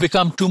permanence has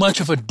become too much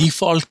of a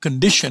default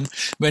condition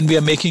when we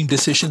are making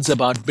decisions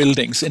about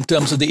buildings in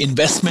terms of the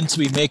investments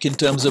we make in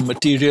terms of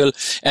material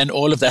and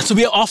all of that. So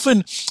we are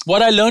often,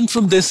 what I learned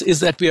from this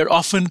is that we are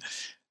often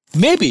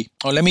maybe,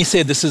 or let me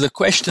say this is a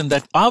question,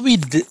 that are we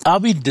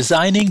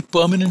designing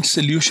permanent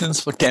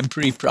solutions for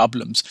temporary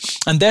problems?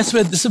 And this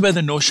is where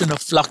the notion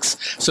of flux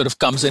sort of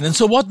comes in. And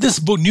so what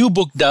this new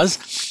book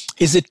does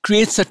is it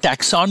creates a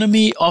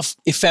taxonomy of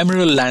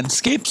ephemeral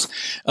landscapes.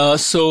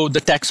 So the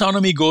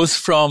taxonomy goes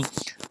from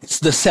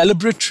the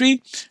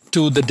celebratory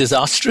to the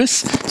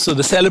disastrous. So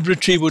the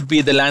celebratory would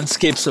be the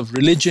landscapes of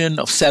religion,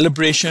 of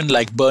celebration,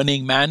 like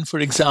Burning Man, for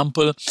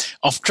example,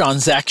 of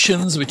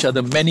transactions, which are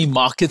the many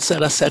markets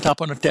that are set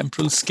up on a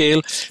temporal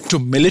scale, to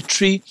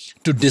military,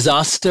 to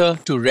disaster,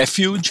 to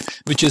refuge,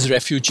 which is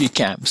refugee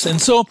camps. And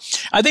so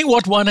I think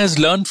what one has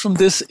learned from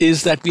this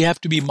is that we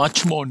have to be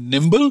much more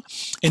nimble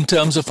in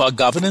terms of our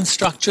governance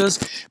structures.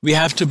 We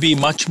have to be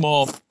much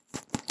more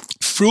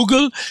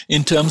frugal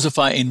in terms of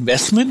our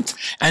investment,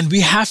 and we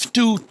have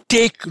to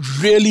take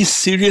really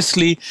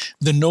seriously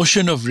the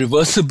notion of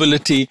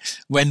reversibility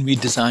when we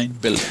design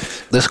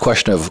buildings. This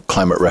question of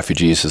climate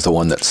refugees is the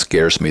one that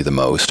scares me the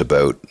most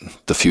about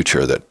the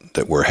future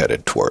that we're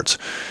headed towards.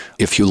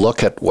 If you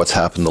look at what's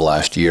happened the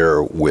last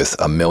year with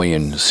 1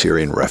 million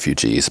Syrian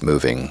refugees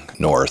moving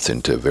north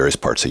into various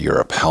parts of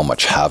Europe, how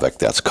much havoc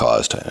that's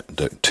caused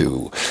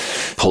to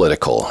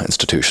political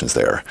institutions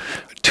there.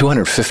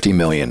 250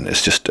 million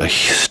is just a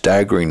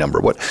staggering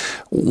number.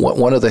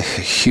 One of the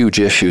huge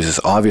issues is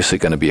obviously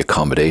going to be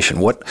accommodation.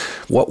 What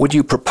would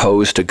you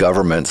propose to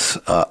governments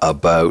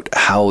about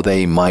how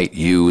they might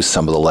use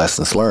some of the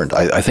lessons learned?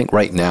 I think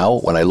right now,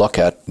 when I look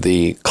at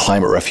the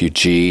climate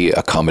refugee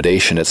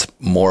accommodation, it's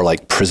more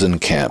like prison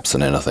camps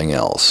than anything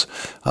else.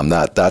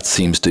 That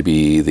seems to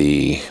be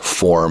the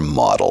form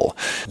model.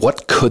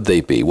 What could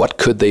they be? What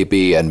could they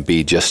be and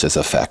be just as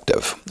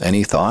effective?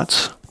 Any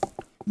thoughts?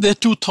 There are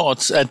two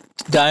thoughts at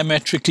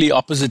diametrically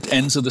opposite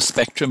ends of the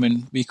spectrum,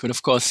 and we could,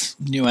 of course,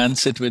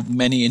 nuance it with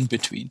many in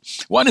between.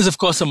 One is, of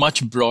course, a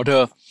much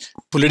broader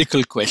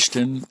political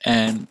question,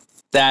 and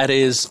that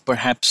is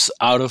perhaps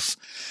out of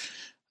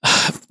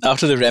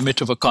the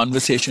remit of a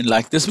conversation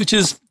like this, which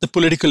is the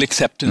political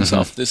acceptance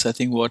of this. I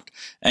think what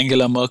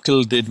Angela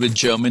Merkel did with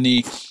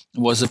Germany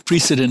was a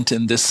precedent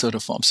in this sort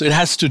of form. So it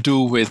has to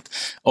do with,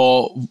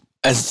 or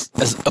as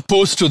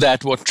opposed to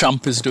that, what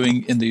Trump is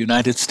doing in the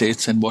United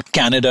States and what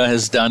Canada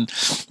has done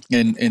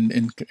in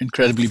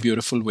incredibly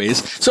beautiful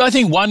ways. So I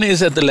think one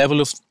is at the level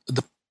of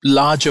the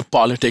larger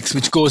politics,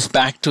 which goes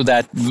back to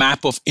that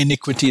map of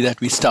inequity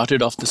that we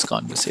started off this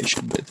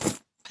conversation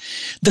with.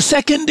 The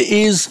second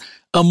is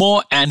a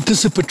more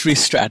anticipatory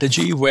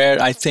strategy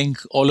where I think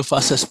all of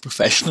us as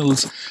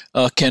professionals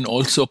can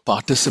also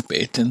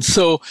participate. And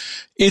so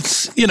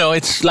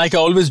it's like I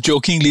always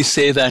jokingly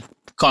say that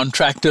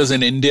contractors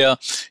in India,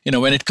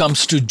 when it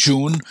comes to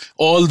June,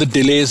 all the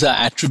delays are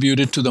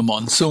attributed to the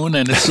monsoon.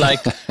 And it's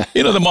like,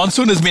 the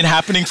monsoon has been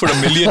happening for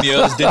 1 million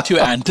years. Didn't you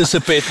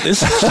anticipate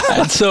this?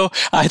 And so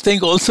I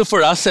think also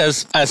for us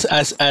as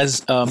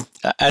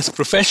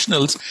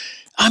professionals,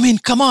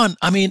 come on.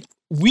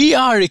 we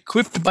are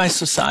equipped by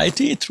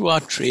society through our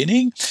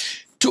training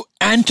to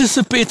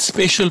anticipate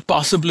spatial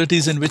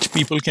possibilities in which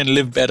people can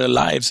live better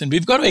lives. And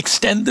we've got to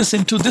extend this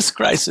into this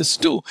crisis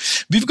too.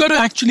 We've got to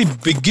actually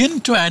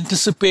begin to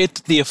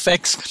anticipate the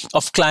effects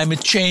of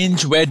climate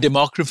change, where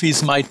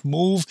demographies might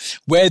move,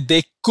 where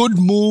they could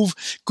move.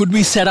 Could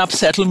we set up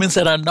settlements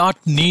that are not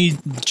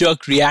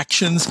knee-jerk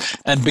reactions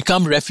and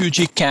become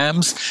refugee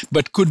camps,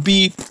 but could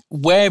be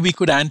where we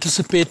could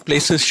anticipate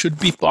places should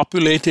be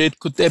populated?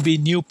 Could there be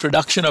new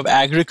production of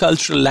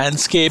agricultural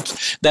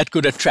landscapes that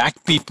could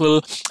attract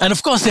people? And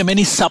of course, there are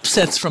many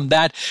subsets from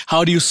that.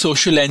 How do you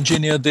social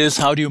engineer this?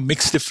 How do you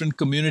mix different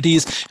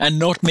communities and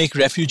not make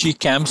refugee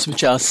camps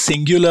which are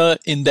singular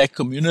in their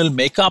communal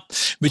makeup,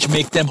 which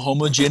make them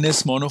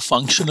homogeneous,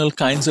 monofunctional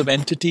kinds of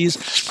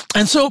entities?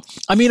 And so,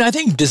 I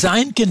think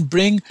design can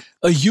bring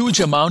a huge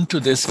amount to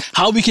this.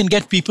 How we can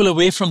get people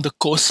away from the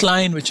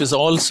coastline, which is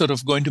all sort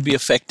of going to be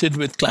affected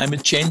with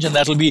climate change. And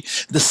that'll be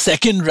the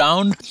second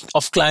round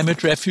of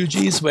climate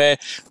refugees, where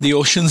the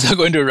oceans are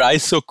going to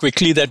rise so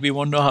quickly that we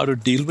won't know how to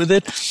deal with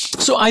it.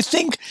 So I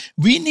think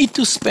we need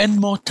to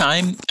spend more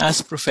time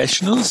as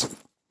professionals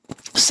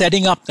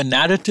setting up the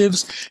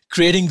narratives,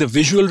 creating the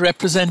visual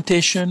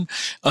representation,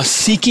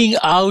 seeking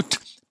out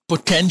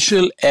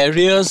potential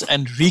areas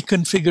and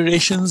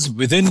reconfigurations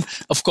within,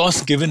 of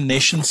course, given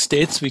nation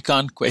states. We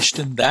can't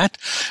question that.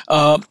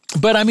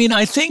 But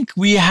I think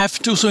we have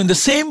to, so in the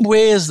same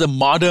way as the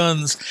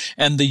moderns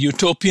and the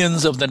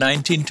utopians of the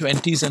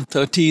 1920s and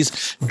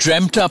 30s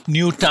dreamt up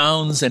new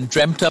towns and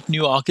dreamt up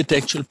new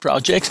architectural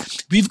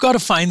projects, we've got to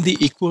find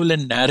the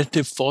equivalent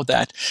narrative for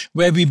that,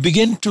 where we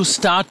begin to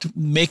start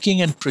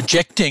making and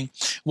projecting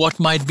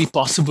what might be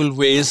possible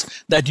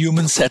ways that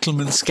human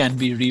settlements can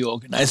be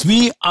reorganized.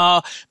 We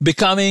are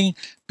becoming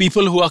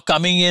people who are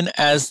coming in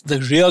as the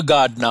rear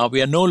guard now.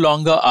 We are no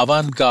longer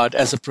avant-garde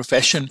as a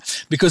profession,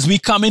 because we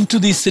come into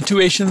these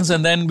situations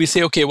and then we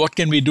say, okay, what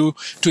can we do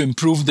to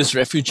improve this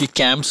refugee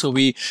camp? So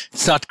we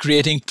start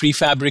creating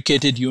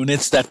prefabricated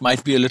units that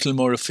might be a little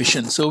more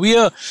efficient. So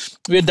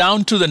we're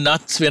down to the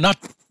nuts. We're not,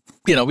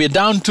 we're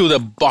down to the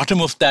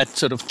bottom of that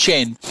sort of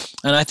chain.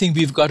 And I think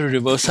we've got to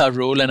reverse our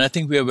role, and I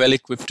think we are well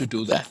equipped to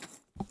do that.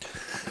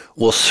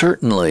 Well,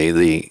 certainly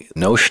the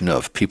notion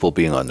of people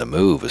being on the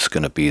move is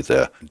going to be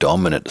the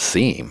dominant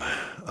theme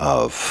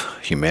of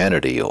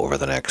humanity over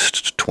the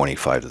next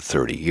 25 to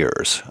 30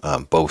 years,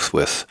 both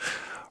with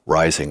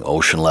rising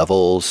ocean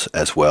levels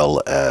as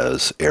well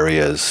as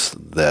areas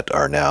that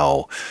are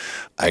now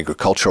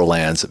agricultural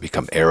lands that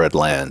become arid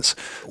lands.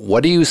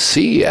 What do you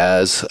see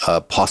as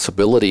a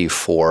possibility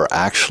for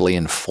actually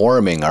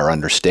informing our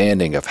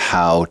understanding of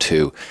how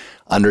to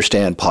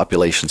understand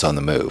populations on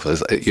the move?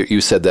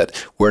 You said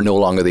that we're no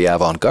longer the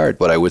avant-garde,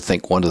 but I would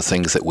think one of the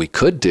things that we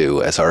could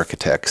do as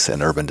architects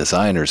and urban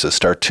designers is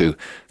start to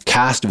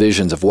cast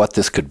visions of what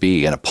this could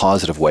be in a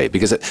positive way.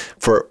 Because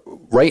for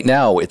right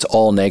now, it's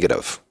all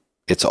negative.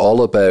 It's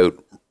all about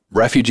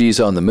refugees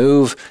on the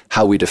move,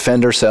 how we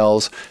defend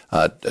ourselves.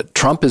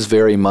 Trump is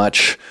very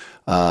much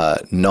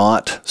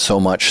not so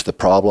much the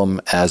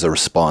problem as a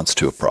response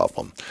to a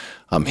problem.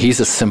 He's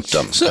a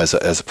symptom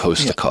as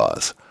opposed to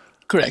cause.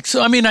 Correct.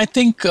 So, I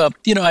think,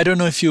 I don't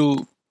know if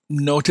you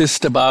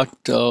noticed about,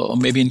 or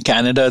maybe in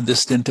Canada,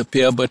 this didn't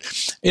appear, but,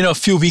 a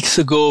few weeks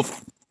ago,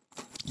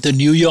 the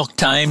New York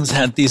Times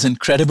had these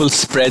incredible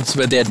spreads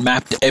where they had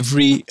mapped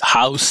every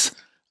house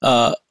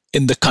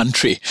in the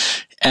country.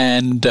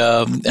 And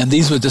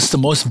these were just the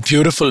most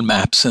beautiful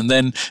maps. And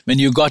then when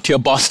you got your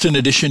Boston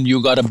edition,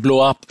 you got a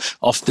blow up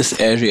of this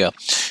area.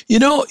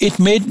 It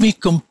made me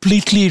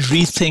completely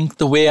rethink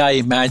the way I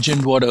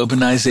imagined what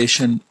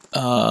urbanization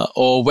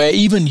or where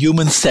even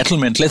human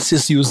settlement, let's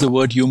just use the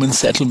word human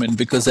settlement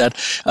because that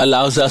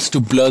allows us to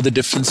blur the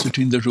difference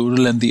between the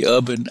rural and the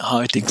urban, how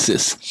it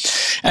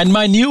exists. And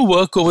my new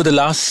work over the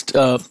last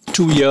 2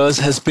 years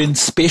has been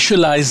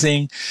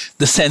spatializing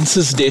the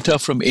census data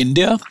from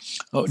India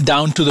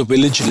down to the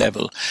village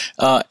level.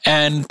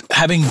 And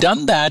having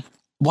done that,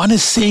 one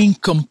is seeing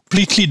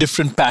completely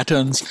different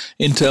patterns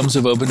in terms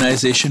of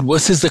urbanization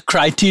versus the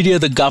criteria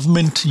the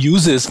government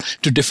uses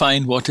to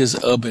define what is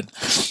urban.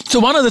 So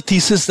one of the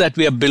theses that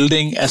we are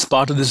building as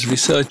part of this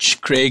research,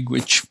 Craig,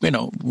 which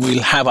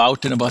we'll have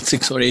out in about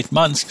 6 or 8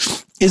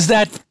 months, is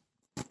that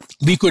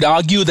we could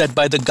argue that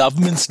by the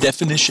government's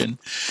definition,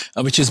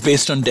 which is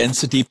based on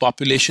density,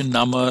 population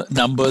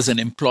numbers, and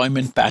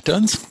employment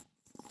patterns,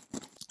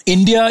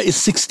 India is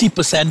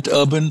 60%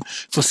 urban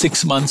for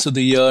 6 months of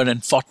the year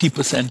and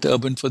 40%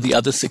 urban for the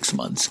other 6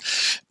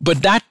 months.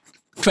 But that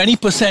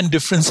 20%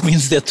 difference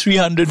means there are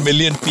 300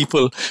 million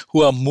people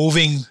who are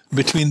moving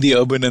between the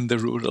urban and the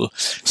rural.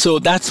 So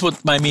that's what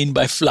I mean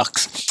by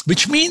flux,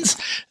 which means,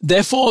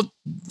 therefore,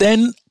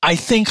 then I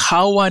think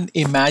how one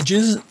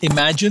imagines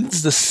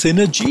the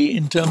synergy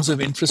in terms of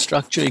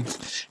infrastructure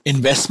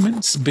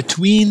investments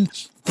between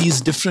these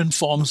different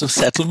forms of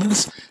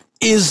settlements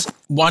is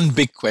one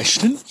big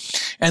question.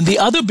 And the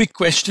other big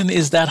question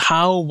is that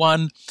how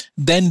one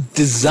then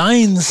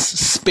designs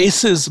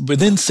spaces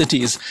within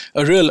cities,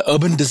 a real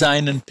urban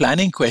design and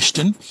planning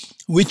question,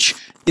 which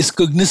is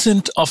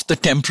cognizant of the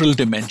temporal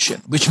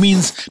dimension, which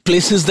means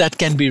places that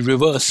can be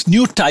reversed,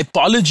 new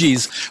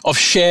typologies of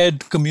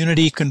shared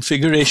community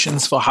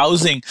configurations for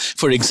housing,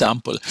 for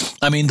example.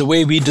 I mean, the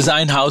way we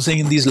design housing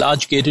in these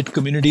large gated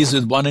communities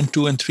with 1 and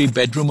 2 and 3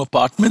 bedroom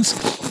apartments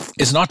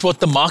is not what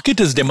the market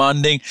is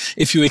demanding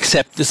if you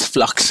accept this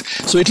flux.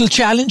 So it'll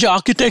challenge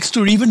architects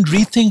to even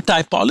rethink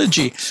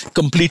typology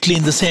completely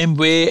in the same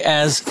way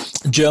as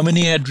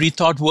Germany had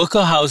rethought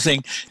worker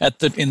housing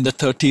in the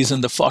 30s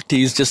and the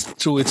 40s, just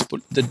through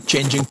the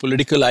changing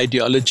political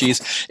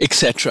ideologies,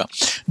 etc.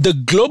 The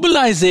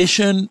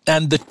globalization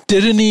and the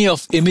tyranny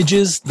of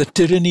images, the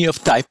tyranny of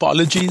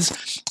typologies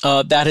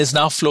that is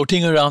now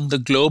floating around the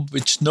globe,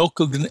 which no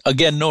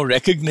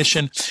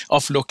recognition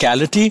of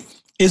locality,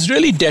 is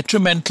really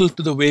detrimental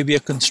to the way we are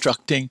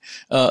constructing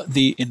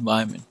the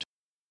environment.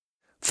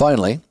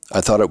 Finally,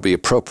 I thought it would be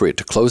appropriate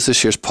to close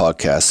this year's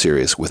podcast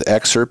series with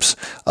excerpts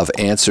of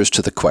answers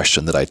to the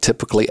question that I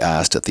typically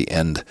asked at the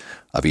end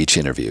of each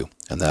interview,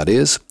 and that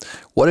is,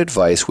 what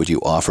advice would you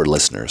offer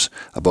listeners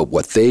about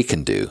what they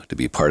can do to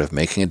be part of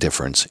making a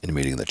difference in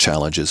meeting the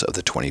challenges of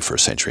the 21st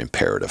century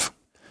imperative?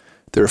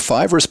 There are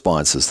 5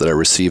 responses that I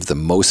received the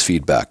most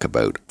feedback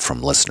about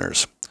from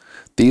listeners.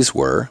 These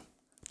were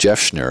Jeff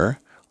Schnur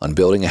on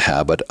building a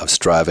habit of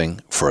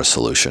striving for a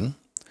solution,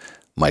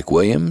 Mike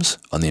Williams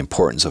on the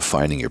importance of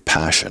finding your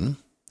passion,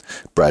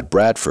 Brad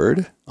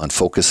Bradford on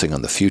focusing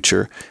on the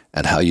future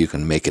and how you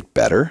can make it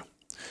better,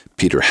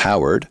 Peter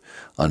Howard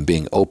on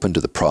being open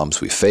to the problems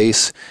we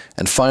face,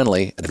 and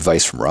finally,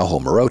 advice from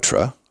Rahul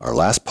Mehrotra, our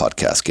last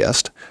podcast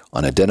guest,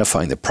 on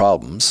identifying the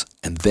problems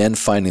and then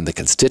finding the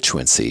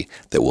constituency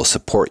that will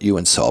support you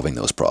in solving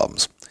those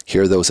problems.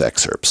 Here are those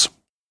excerpts.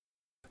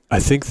 I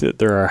think that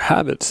there are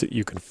habits that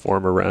you can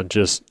form around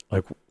just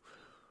like,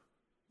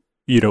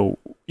 you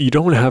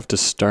don't have to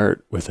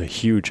start with a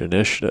huge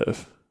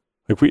initiative.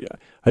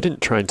 I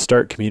didn't try and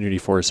start Community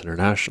Forest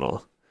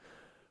International.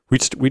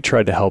 We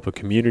tried to help a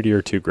community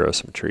or two grow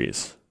some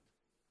trees.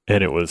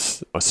 And it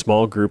was a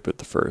small group at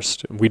the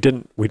first. We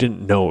didn't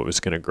know it was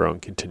going to grow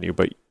and continue,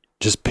 but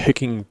just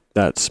picking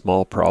that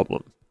small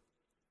problem,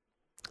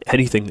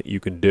 anything that you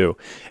can do,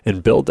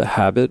 and build a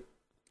habit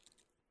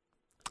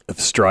of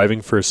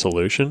striving for a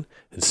solution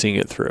and seeing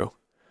it through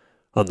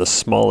on the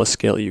smallest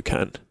scale you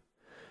can.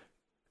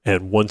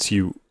 And once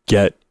you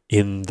get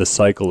in the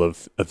cycle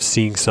of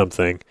seeing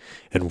something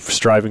and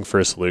striving for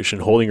a solution,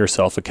 holding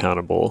yourself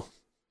accountable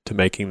to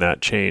making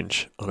that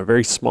change on a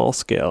very small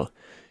scale,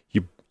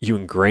 you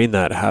ingrain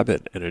that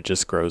habit and it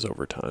just grows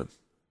over time.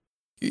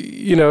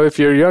 If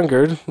you're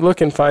younger,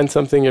 look and find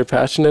something you're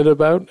passionate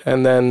about,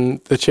 and then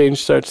the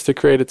change starts to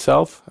create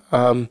itself.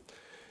 I'm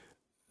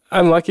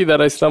lucky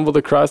that I stumbled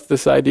across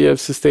this idea of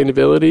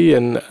sustainability,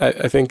 and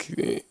I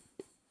think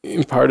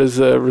in part as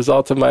a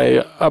result of my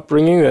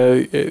upbringing,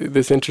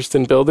 this interest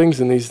in buildings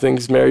and these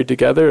things married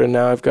together, and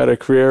now I've got a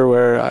career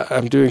where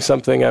I'm doing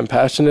something I'm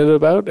passionate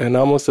about, and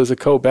almost as a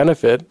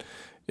co-benefit,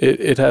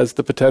 it has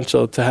the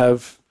potential to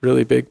have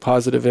really big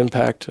positive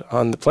impact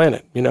on the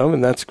planet,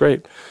 and that's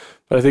great.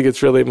 But I think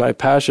it's really my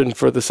passion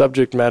for the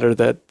subject matter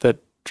that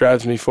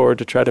drives me forward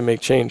to try to make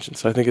change, and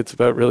so I think it's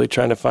about really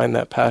trying to find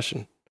that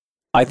passion.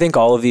 I think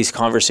all of these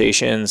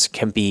conversations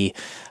can be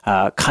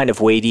kind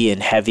of weighty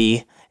and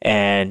heavy,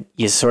 and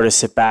you sort of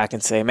sit back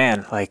and say,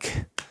 man,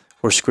 like,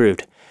 we're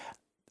screwed.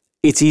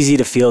 It's easy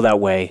to feel that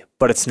way,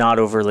 but it's not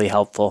overly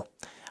helpful.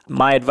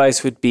 My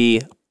advice would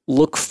be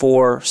look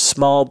for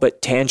small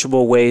but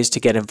tangible ways to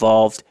get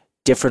involved,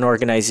 different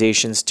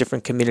organizations,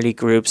 different community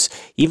groups,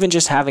 even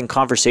just having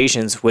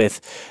conversations with,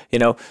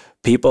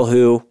 people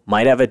who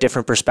might have a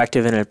different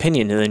perspective and an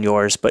opinion than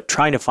yours, but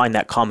trying to find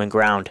that common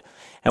ground.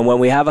 And when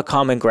we have a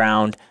common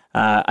ground,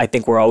 I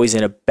think we're always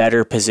in a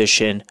better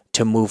position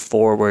to move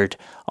forward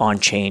on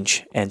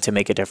change and to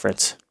make a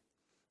difference.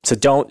 So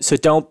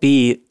don't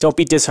be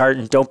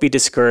disheartened, don't be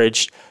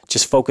discouraged.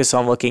 Just focus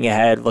on looking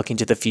ahead, looking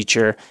to the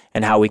future,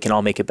 and how we can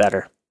all make it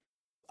better.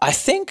 I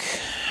think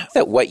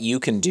that what you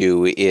can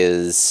do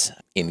is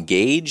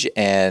engage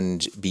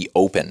and be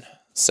open.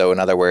 So in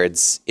other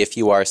words, if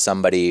you are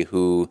somebody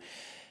who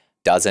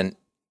doesn't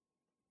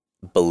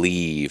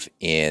believe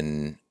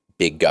in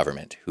big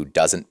government, who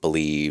doesn't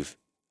believe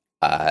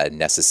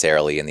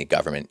necessarily in the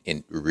government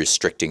in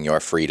restricting your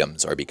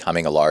freedoms or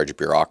becoming a large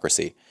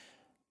bureaucracy,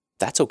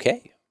 that's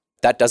okay.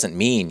 That doesn't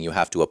mean you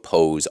have to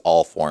oppose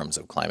all forms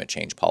of climate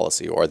change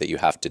policy, or that you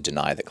have to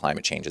deny that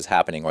climate change is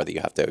happening, or that you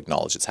have to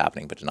acknowledge it's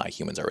happening but deny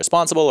humans are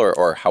responsible,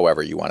 or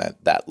however you want to,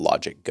 that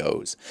logic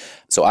goes.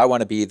 So I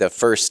want to be the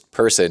first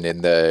person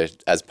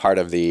as part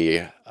of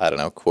the,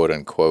 quote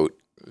unquote,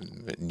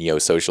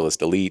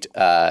 neo-socialist elite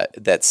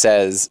that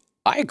says,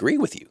 I agree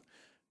with you.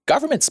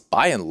 Governments,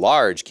 by and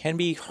large, can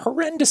be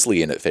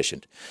horrendously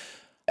inefficient.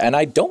 And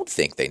I don't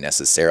think they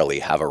necessarily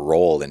have a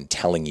role in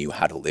telling you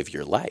how to live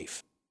your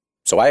life.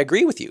 So I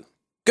agree with you.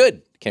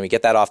 Good. Can we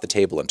get that off the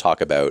table and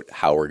talk about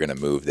how we're going to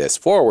move this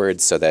forward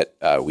so that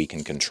we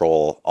can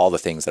control all the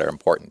things that are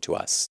important to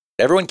us?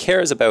 Everyone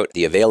cares about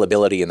the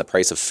availability and the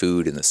price of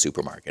food in the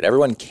supermarket.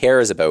 Everyone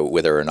cares about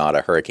whether or not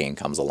a hurricane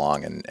comes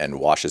along and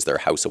washes their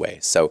house away.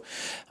 So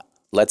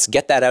let's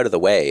get that out of the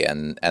way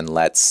and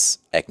let's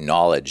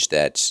acknowledge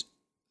that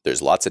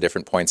there's lots of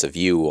different points of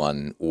view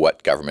on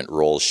what government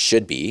roles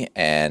should be,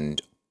 and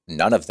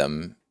none of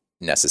them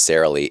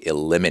necessarily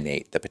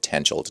eliminate the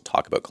potential to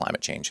talk about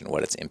climate change and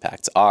what its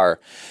impacts are,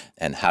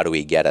 and how do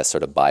we get a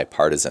sort of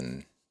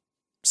bipartisan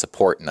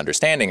support and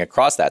understanding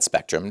across that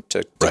spectrum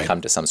to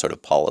come to some sort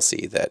of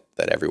policy that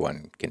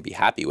everyone can be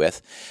happy with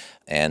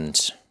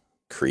and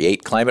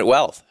create climate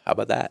wealth. How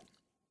about that?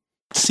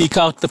 Seek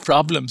out the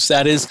problems.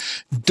 That is,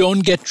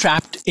 don't get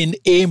trapped in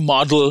a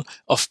model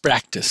of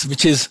practice,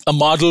 which is a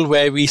model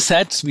where we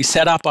set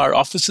up our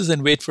offices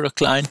and wait for a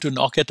client to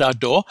knock at our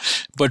door,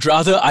 but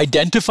rather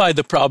identify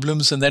the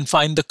problems and then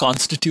find the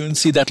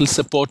constituency that will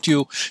support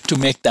you to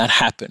make that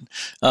happen.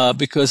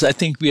 Because I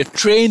think we are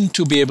trained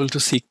to be able to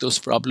seek those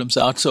problems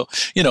out. So,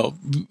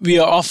 we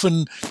are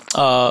often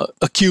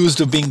accused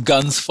of being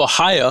guns for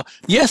hire.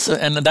 Yes,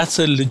 and that's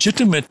a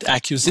legitimate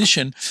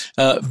accusation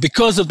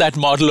because of that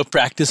model of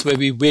practice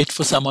where we wait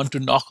for someone to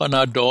knock on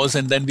our doors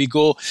and then we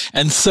go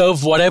and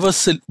serve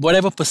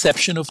whatever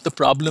perception of the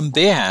problem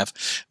they have.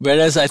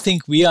 Whereas I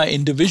think we are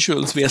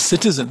individuals, we are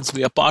citizens,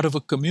 we are part of a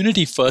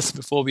community first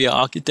before we are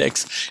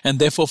architects. And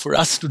therefore for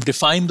us to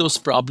define those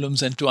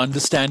problems and to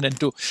understand and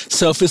to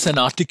surface and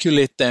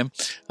articulate them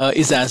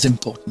is as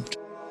important.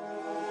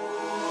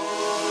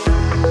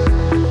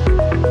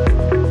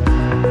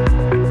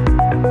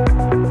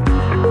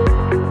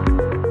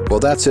 Well,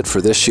 that's it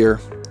for this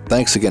year.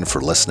 Thanks again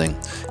for listening.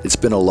 It's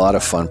been a lot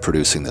of fun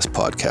producing this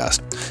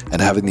podcast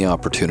and having the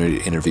opportunity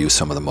to interview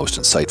some of the most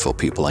insightful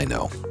people I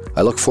know.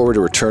 I look forward to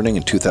returning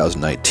in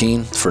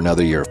 2019 for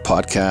another year of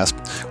podcast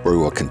where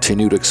we will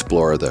continue to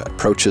explore the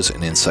approaches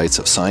and insights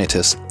of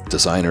scientists,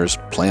 designers,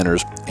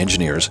 planners,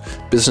 engineers,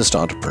 business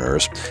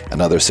entrepreneurs,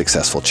 and other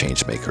successful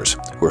change makers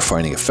who are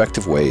finding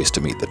effective ways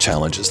to meet the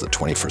challenges of the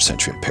 21st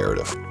century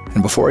imperative.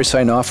 And before I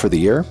sign off for the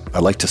year,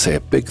 I'd like to say a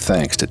big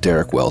thanks to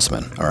Derek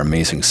Welsman, our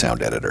amazing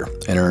sound editor,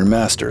 and Aaron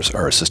Masters,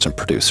 our assistant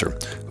producer,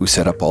 who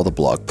set up all the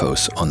blog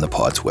posts on the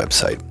pod's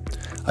website.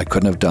 I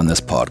couldn't have done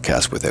this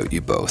podcast without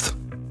you both.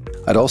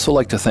 I'd also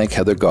like to thank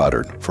Heather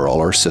Goddard for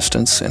all her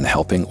assistance in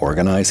helping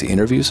organize the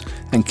interviews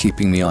and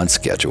keeping me on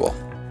schedule.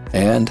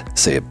 And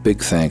say a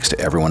big thanks to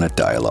everyone at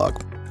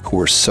Dialogue, who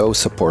were so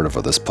supportive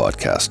of this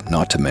podcast,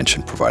 not to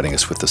mention providing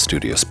us with the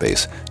studio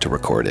space to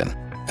record in.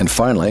 And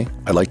finally,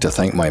 I'd like to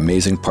thank my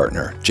amazing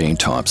partner, Jane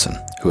Thompson,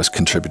 who has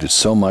contributed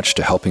so much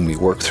to helping me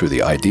work through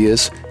the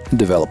ideas and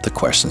develop the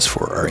questions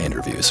for our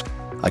interviews.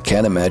 I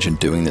can't imagine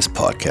doing this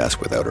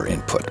podcast without her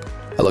input.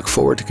 I look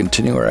forward to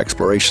continuing our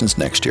explorations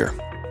next year.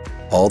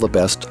 All the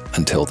best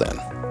until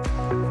then.